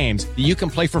casino-style games that you can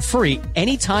play for free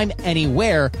anytime,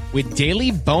 anywhere with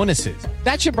daily bonuses.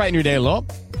 That should brighten your day a little.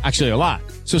 Actually, a lot.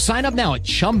 So sign up now at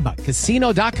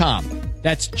ChumbaCasino.com.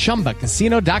 That's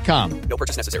ChumbaCasino.com. No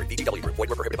purchase necessary. VGW Group. Void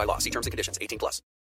where prohibited by law. See terms and conditions. 18+.